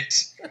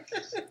point?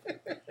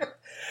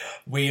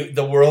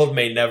 The world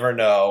may never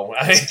know.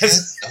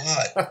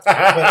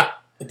 God.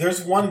 But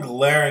there's one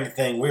glaring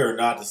thing we are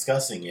not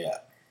discussing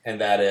yet. And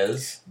that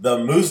is? The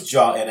moose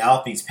jaw in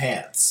Alfie's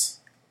pants.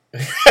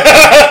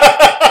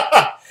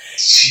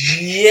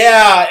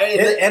 Yeah.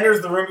 It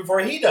enters the room before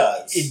he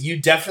does. You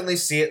definitely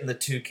see it in the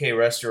 2K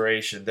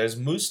restoration. There's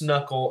Moose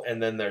Knuckle,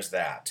 and then there's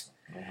that.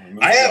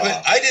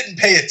 I didn't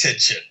pay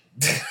attention.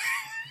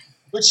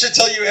 Which should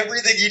tell you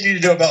everything you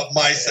need to know about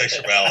my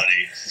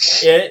sexuality.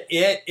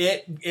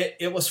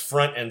 It was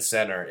front and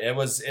center. It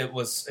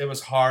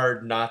was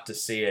hard not to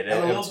see it.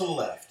 A little to the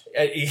left.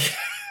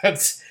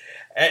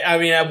 I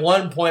mean, at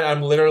one point,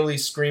 I'm literally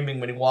screaming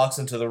when he walks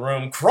into the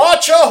room,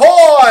 "Crotch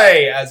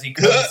ahoy!" as he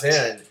comes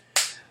in.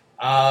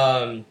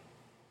 But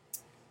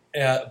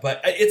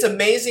it's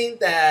amazing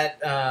that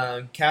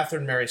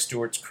Catherine Mary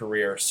Stewart's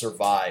career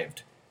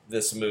survived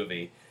this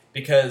movie,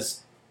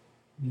 because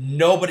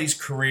no one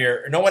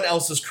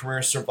else's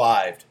career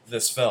survived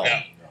this film.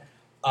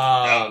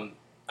 No.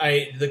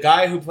 The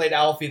guy who played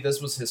Alfie,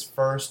 this was his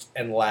first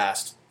and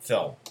last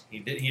film. He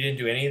didn't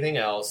do anything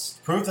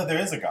else. Proof that there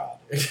is a God.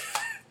 If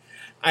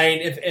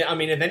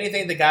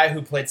anything, the guy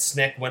who played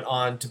Snick went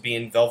on to be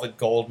in Velvet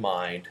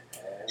Goldmine.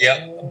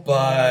 Yep.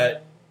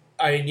 But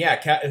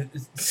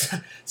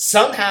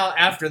somehow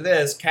after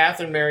this,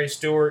 Catherine Mary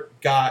Stewart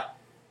got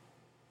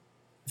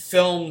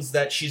films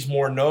that she's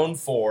more known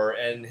for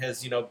and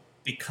has,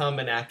 become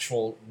an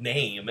actual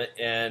name.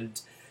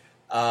 And,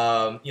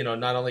 not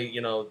only,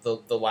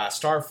 The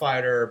Last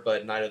Starfighter,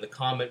 but Night of the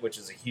Comet, which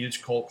is a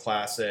huge cult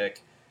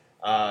classic.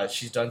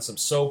 She's done some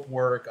soap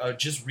work.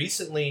 Just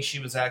recently, she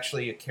was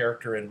actually a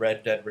character in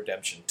Red Dead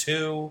Redemption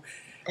 2.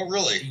 Oh,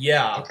 really?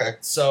 Yeah. Okay.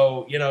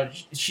 So,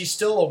 she's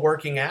still a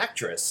working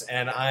actress,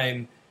 and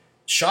I'm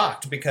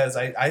shocked because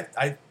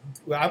I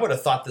would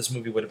have thought this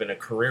movie would have been a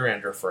career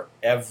ender for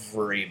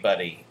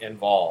everybody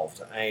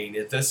involved.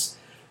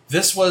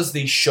 This was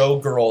the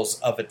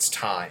showgirls of its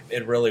time.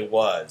 It really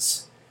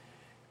was.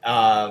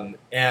 Not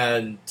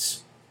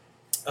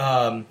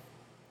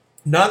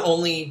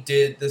only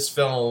did this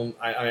film,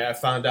 I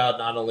found out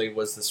not only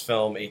was this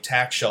film a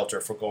tax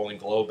shelter for Golan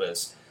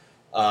Globus,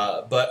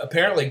 but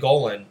apparently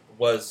Golan,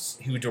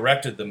 who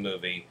directed the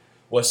movie,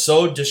 was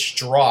so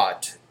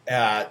distraught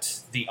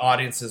at the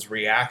audience's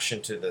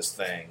reaction to this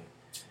thing,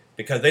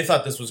 because they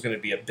thought this was going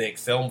to be a big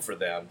film for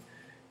them.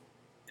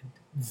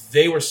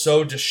 They were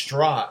so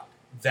distraught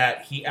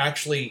that he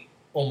actually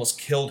almost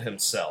killed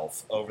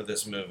himself over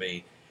this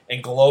movie,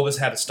 and Globus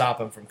had to stop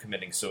him from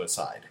committing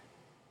suicide.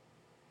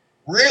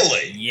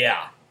 Really?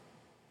 Yeah.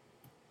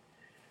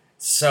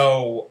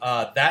 So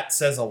that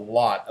says a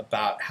lot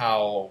about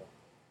how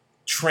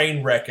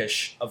train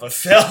wreckish of a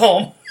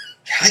film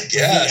I guess.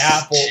 The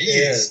Apple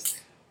Jeez. is.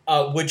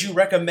 Would you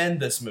recommend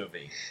this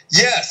movie?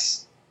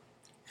 Yes.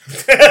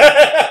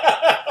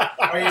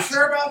 Are you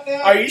sure about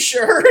that? Are you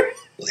sure?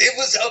 It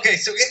was okay.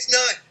 So it's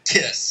not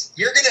Kiss.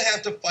 You're gonna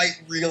have to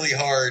fight really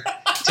hard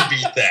to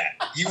beat that.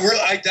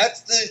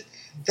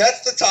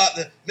 That's the top.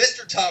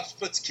 Mr. Tops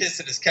puts Kiss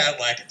in his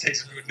Cadillac and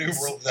takes him to a new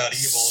world without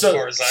evil, as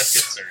far as I'm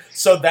concerned.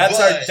 So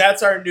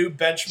that's our new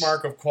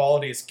benchmark of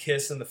quality is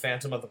Kiss and the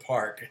Phantom of the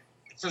Park.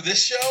 For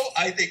this show,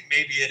 I think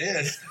maybe it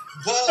is.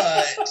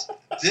 But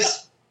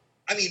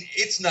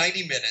it's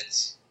 90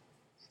 minutes.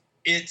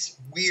 It's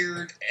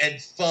weird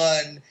and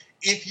fun.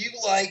 If you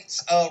liked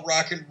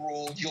rock and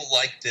roll, you'll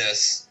like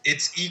this.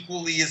 It's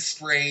equally as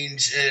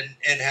strange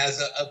and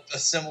has a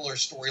similar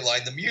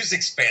storyline. The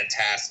music's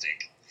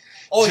fantastic.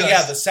 Oh,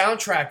 yeah, the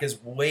soundtrack is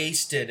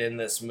wasted in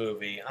this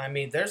movie. I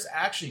mean, there's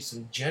actually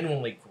some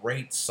genuinely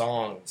great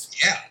songs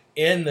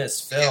in this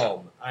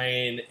film. I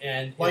mean,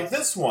 and like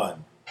this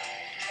one.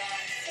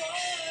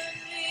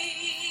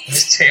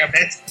 Damn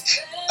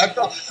it. I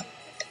felt,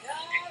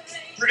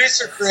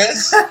 Producer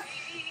Chris,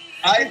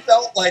 I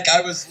felt like I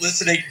was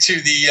listening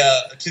to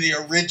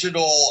the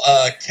original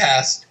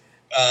cast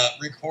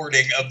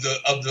recording of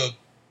the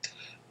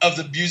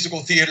musical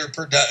theater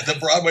the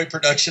Broadway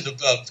production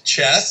of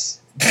Chess.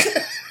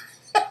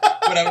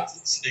 When I was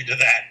listening to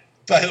that,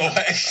 by the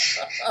way,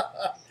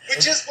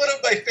 which is one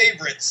of my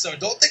favorites, so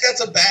don't think that's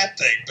a bad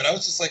thing, but I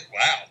was just like,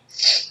 wow.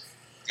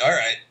 All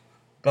right.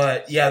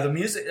 But yeah, the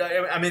music,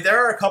 I mean,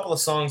 there are a couple of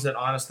songs that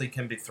honestly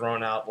can be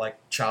thrown out, like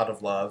Child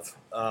of Love.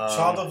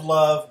 Child of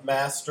Love,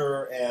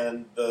 Master,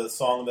 and the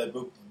song that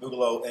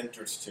Boogaloo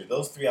enters to.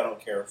 Those three I don't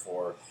care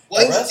for.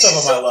 The rest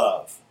of them I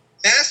love.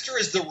 Master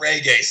is the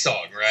reggae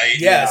song, right?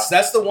 Yes,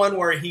 that's the one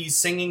where he's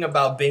singing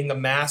about being a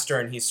master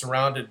and he's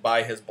surrounded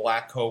by his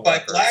black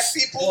co-workers. By black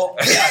people?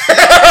 Yeah.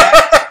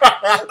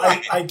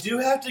 I do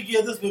have to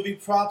give this movie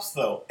props,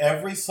 though.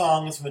 Every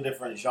song is from a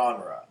different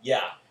genre.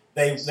 Yeah.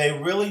 They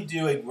really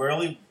do a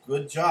really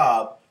good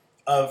job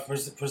of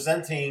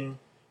presenting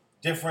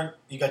different...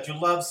 You got your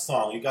love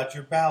song, you got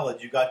your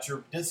ballad, you got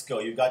your disco,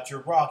 you got your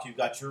rock, you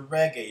got your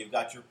reggae, you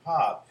got your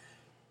pop.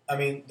 I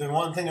mean, the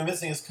one thing they're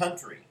missing is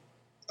country.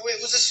 It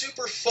was a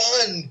super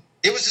fun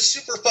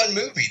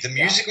movie. The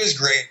music was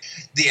great.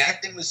 The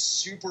acting was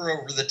super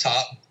over the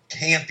top,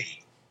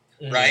 campy,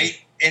 right?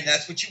 And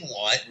that's what you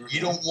want. You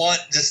don't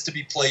want this to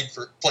be played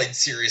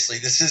seriously.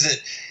 This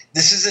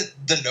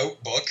isn't The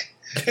Notebook,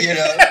 you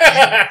know.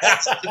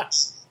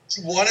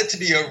 You want it to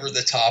be over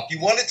the top.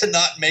 You want it to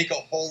not make a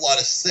whole lot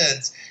of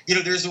sense. You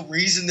know, there's a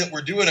reason that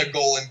we're doing a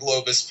Golden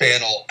Globus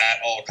panel at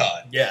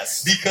AllCon.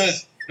 Yes,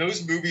 because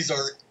those movies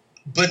are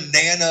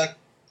banana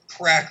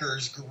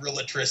crackers,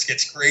 Gorilla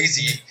Triscuits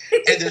crazy,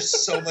 and they're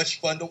so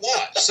much fun to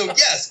watch. So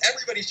yes,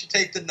 everybody should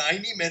take the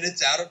 90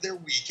 minutes out of their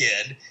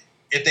weekend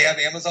if they have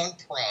Amazon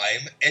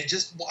Prime and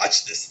just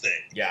watch this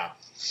thing. Yeah,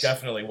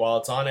 definitely. While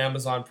it's on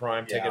Amazon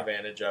Prime, take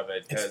advantage of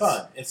it. It's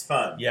fun. It's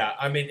fun. Yeah,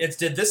 I mean,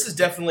 this is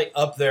definitely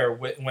up there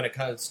when it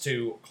comes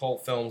to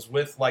cult films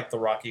with like the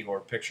Rocky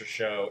Horror Picture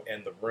Show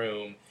and The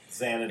Room.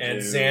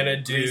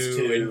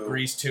 Xanadu and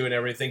Grease 2 and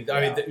everything. Yeah.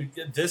 I mean,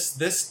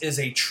 this is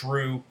a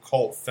true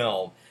cult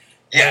film.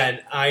 Yeah.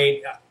 And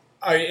I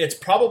it's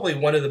probably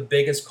one of the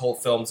biggest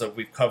cult films that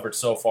we've covered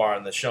so far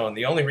on the show. And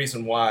the only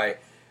reason why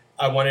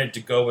I wanted to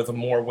go with a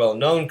more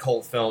well-known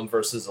cult film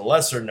versus a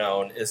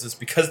lesser-known is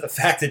because of the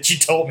fact that you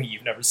told me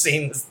you've never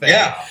seen this thing.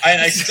 Yeah,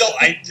 and I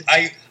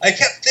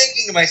kept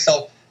thinking to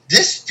myself,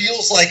 this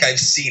feels like I've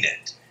seen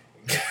it.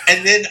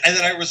 And then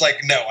I was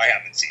like, no, I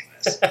haven't seen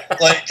this.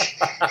 Like,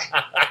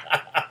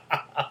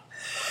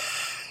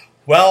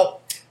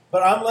 well,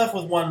 but I'm left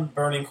with one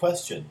burning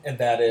question. And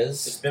that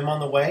is BIM on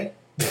the way?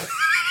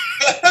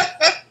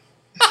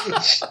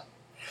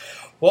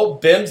 Well,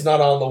 BIM's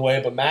not on the way,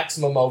 but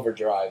Maximum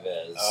Overdrive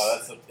is. Oh,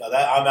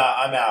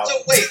 I'm out. So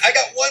wait, I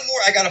got one more.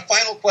 I got a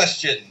final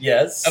question.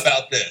 Yes.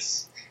 About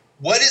this.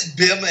 What is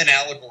BIM an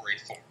allegory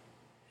for?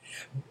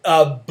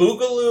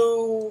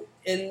 Boogaloo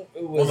it's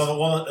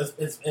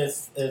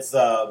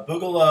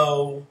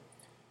Boogaloo,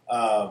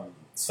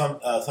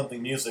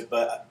 something music,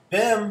 but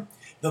BIM.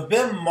 The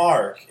BIM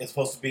mark is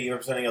supposed to be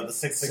representing of the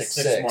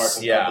 666 mark of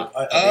the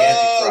Antichrist.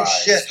 Oh,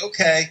 shit.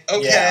 Okay.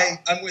 Yeah.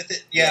 I'm with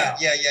it. Yeah.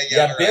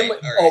 BIM,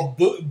 right.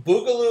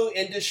 Boogaloo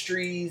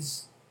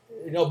Industries,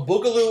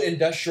 Boogaloo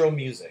Industrial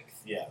Music.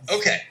 Yeah.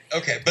 Okay.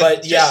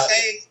 But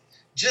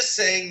just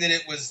saying that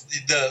it was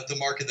the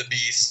mark of the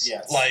beast.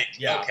 Yes.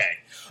 Okay.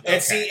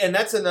 And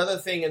that's another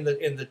thing in the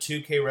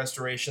 2K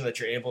restoration that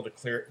you're able to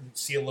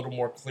see a little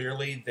more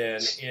clearly than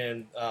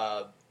in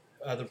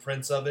other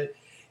prints of it.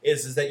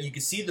 Is that you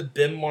can see the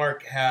BIM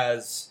mark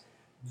has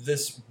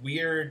this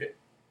weird...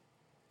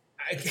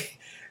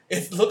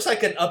 it looks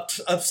like an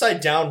upside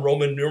down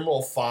Roman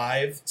numeral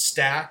 5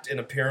 stacked in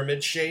a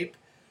pyramid shape.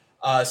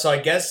 So I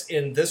guess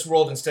in this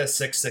world, instead of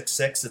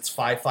 666, it's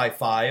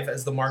 555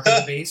 as the mark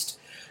of the beast.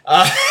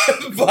 And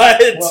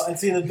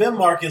see, the BIM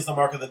mark is the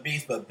mark of the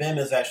beast, but BIM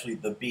is actually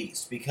the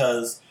beast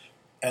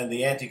and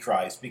the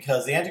Antichrist,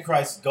 because the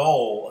Antichrist's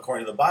goal,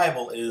 according to the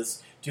Bible,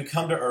 is to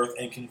come to earth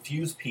and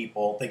confuse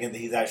people, thinking that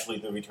he's actually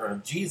the return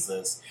of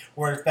Jesus,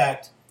 where in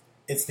fact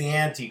it's the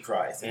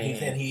Antichrist,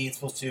 and he's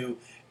supposed to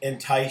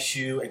entice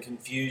you and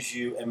confuse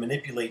you and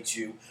manipulate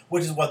you,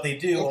 which is what they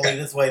do. Okay.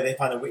 Only this way they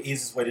find the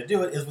easiest way to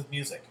do it is with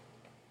music.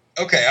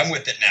 Okay, I'm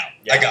with it now.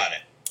 Yeah. I got it.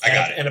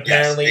 And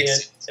apparently,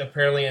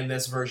 apparently in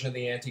this version,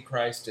 the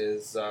Antichrist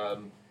is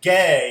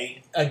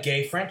gay. A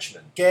gay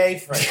Frenchman. Gay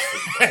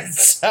Frenchman.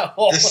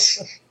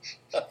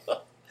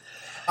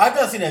 I've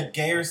not seen a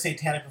gayer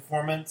satanic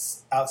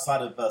performance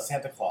outside of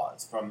Santa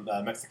Claus from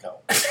Mexico.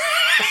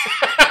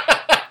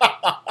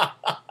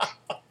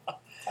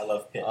 I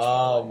love pitch.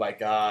 Oh my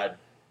god.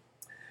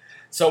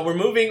 So we're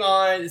moving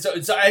on. So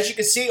as you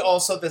can see,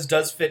 also this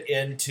does fit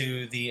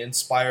into the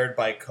inspired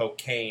by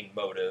cocaine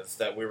motive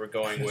that we were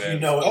going with. You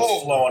know it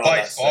was flowing on by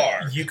that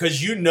far. set.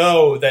 Because you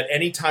know that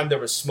anytime there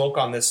was smoke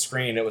on this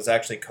screen, it was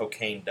actually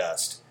cocaine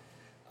dust.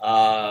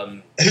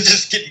 It's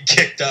just getting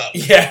kicked up.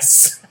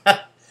 Yes.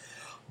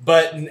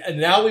 But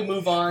now we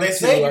move on They to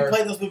say if our... you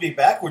play this movie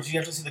backwards, you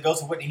actually see the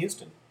ghost of Whitney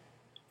Houston.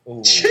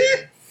 Ooh,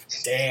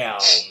 damn.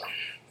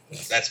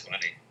 That's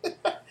funny.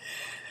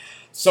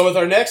 So with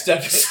our next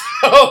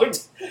episode,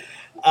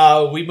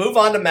 we move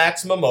on to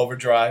Maximum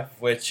Overdrive,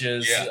 which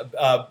is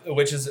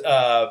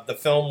the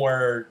film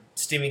where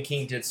Stephen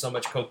King did so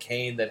much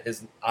cocaine that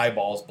his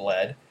eyeballs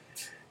bled,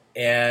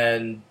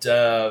 and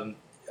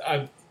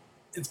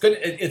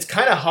it's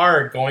kind of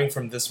hard going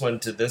from this one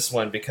to this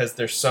one because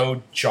they're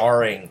so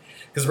jarring.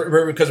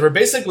 Because we're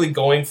basically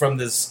going from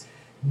this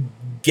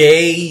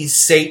gay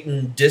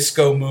Satan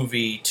disco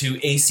movie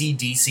to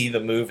AC/DC the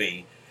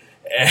movie.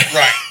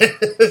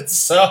 Right.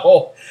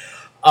 So,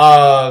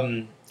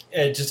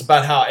 just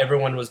about how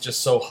everyone was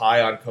just so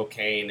high on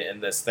cocaine in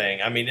this thing.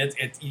 I mean,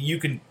 you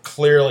can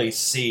clearly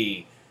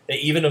see that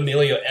even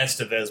Emilio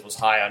Estevez was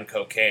high on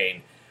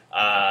cocaine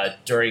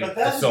during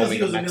the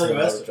filming of Maximum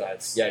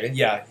Overdrive.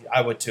 Yeah,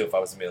 I would too if I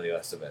was Emilio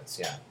Estevez.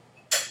 Yeah.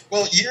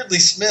 Well, Yeardley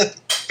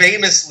Smith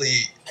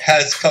famously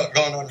has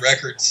gone on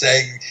record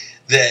saying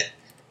that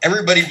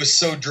everybody was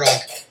so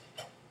drunk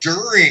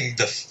during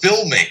the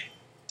filming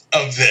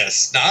of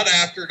this, not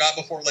after, not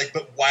before,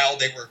 but while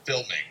they were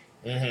filming,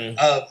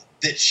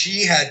 that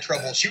she had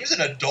trouble. She was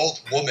an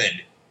adult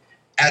woman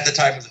at the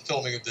time of the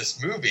filming of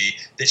this movie,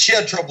 that she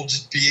had trouble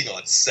just being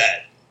on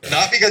set.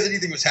 Not because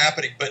anything was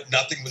happening, but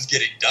nothing was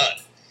getting done.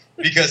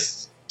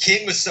 Because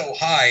King was so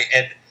high,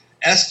 and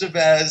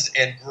Estevez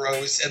and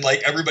Gross and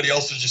everybody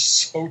else was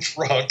just so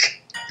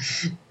drunk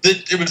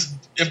that it was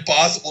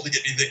impossible to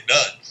get anything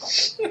done.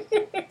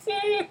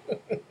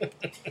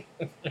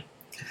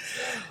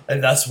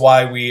 And that's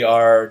why we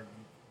are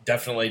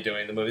definitely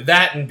doing the movie.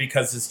 That and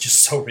because it's just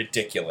so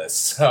ridiculous.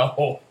 So,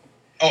 oh,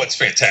 it's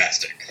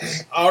fantastic.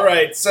 All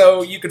right,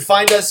 so you can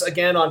find us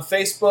again on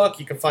Facebook.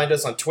 You can find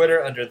us on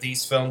Twitter under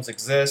These Films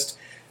Exist.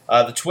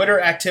 The Twitter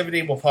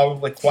activity will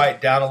probably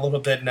quiet down a little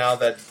bit now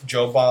that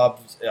Joe Bob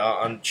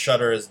on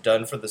Shudder is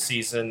done for the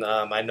season.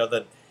 I know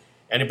that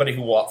anybody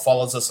who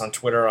follows us on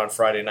Twitter on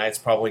Friday nights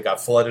probably got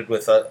flooded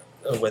with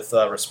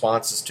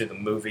responses to the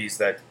movies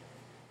that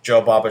Joe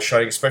Bob is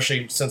showing,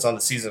 especially since on the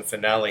season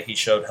finale he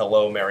showed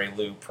Hello, Mary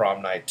Lou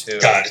Prom Night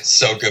 2. God, it's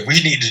so good. We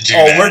need to do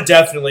that. Oh, we're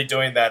definitely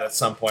doing that at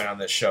some point on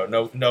this show.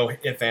 No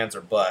ifs, ands, or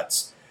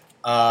buts.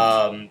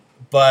 Yeah,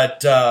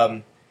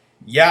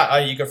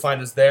 you can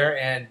find us there,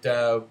 and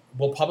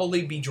we'll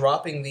probably be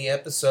dropping the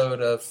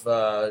episode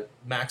of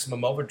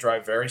Maximum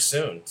Overdrive very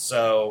soon.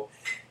 So,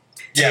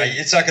 yeah,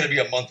 it's not going to be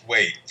a month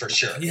wait for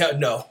sure. Yeah,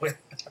 no.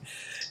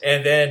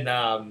 And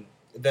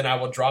then I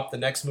will drop the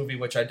next movie,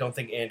 which I don't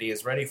think Andy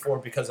is ready for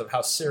because of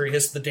how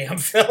serious the damn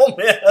film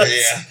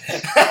is. Yeah.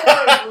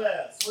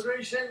 We're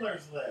doing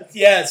Schindler's List.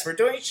 Yes, we're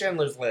doing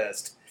Schindler's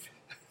List.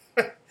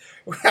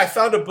 I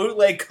found a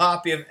bootleg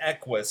copy of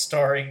Equus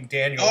starring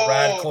Daniel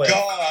Radcliffe.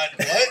 Oh, God,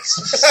 what?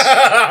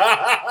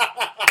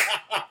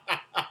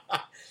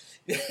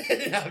 No,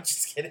 I'm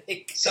just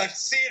kidding. So I've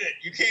seen it.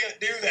 You can't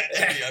do that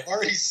to me. I've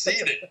already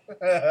seen it.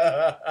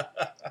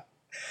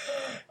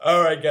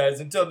 All right,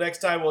 guys. Until next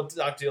time, we'll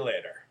talk to you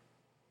later.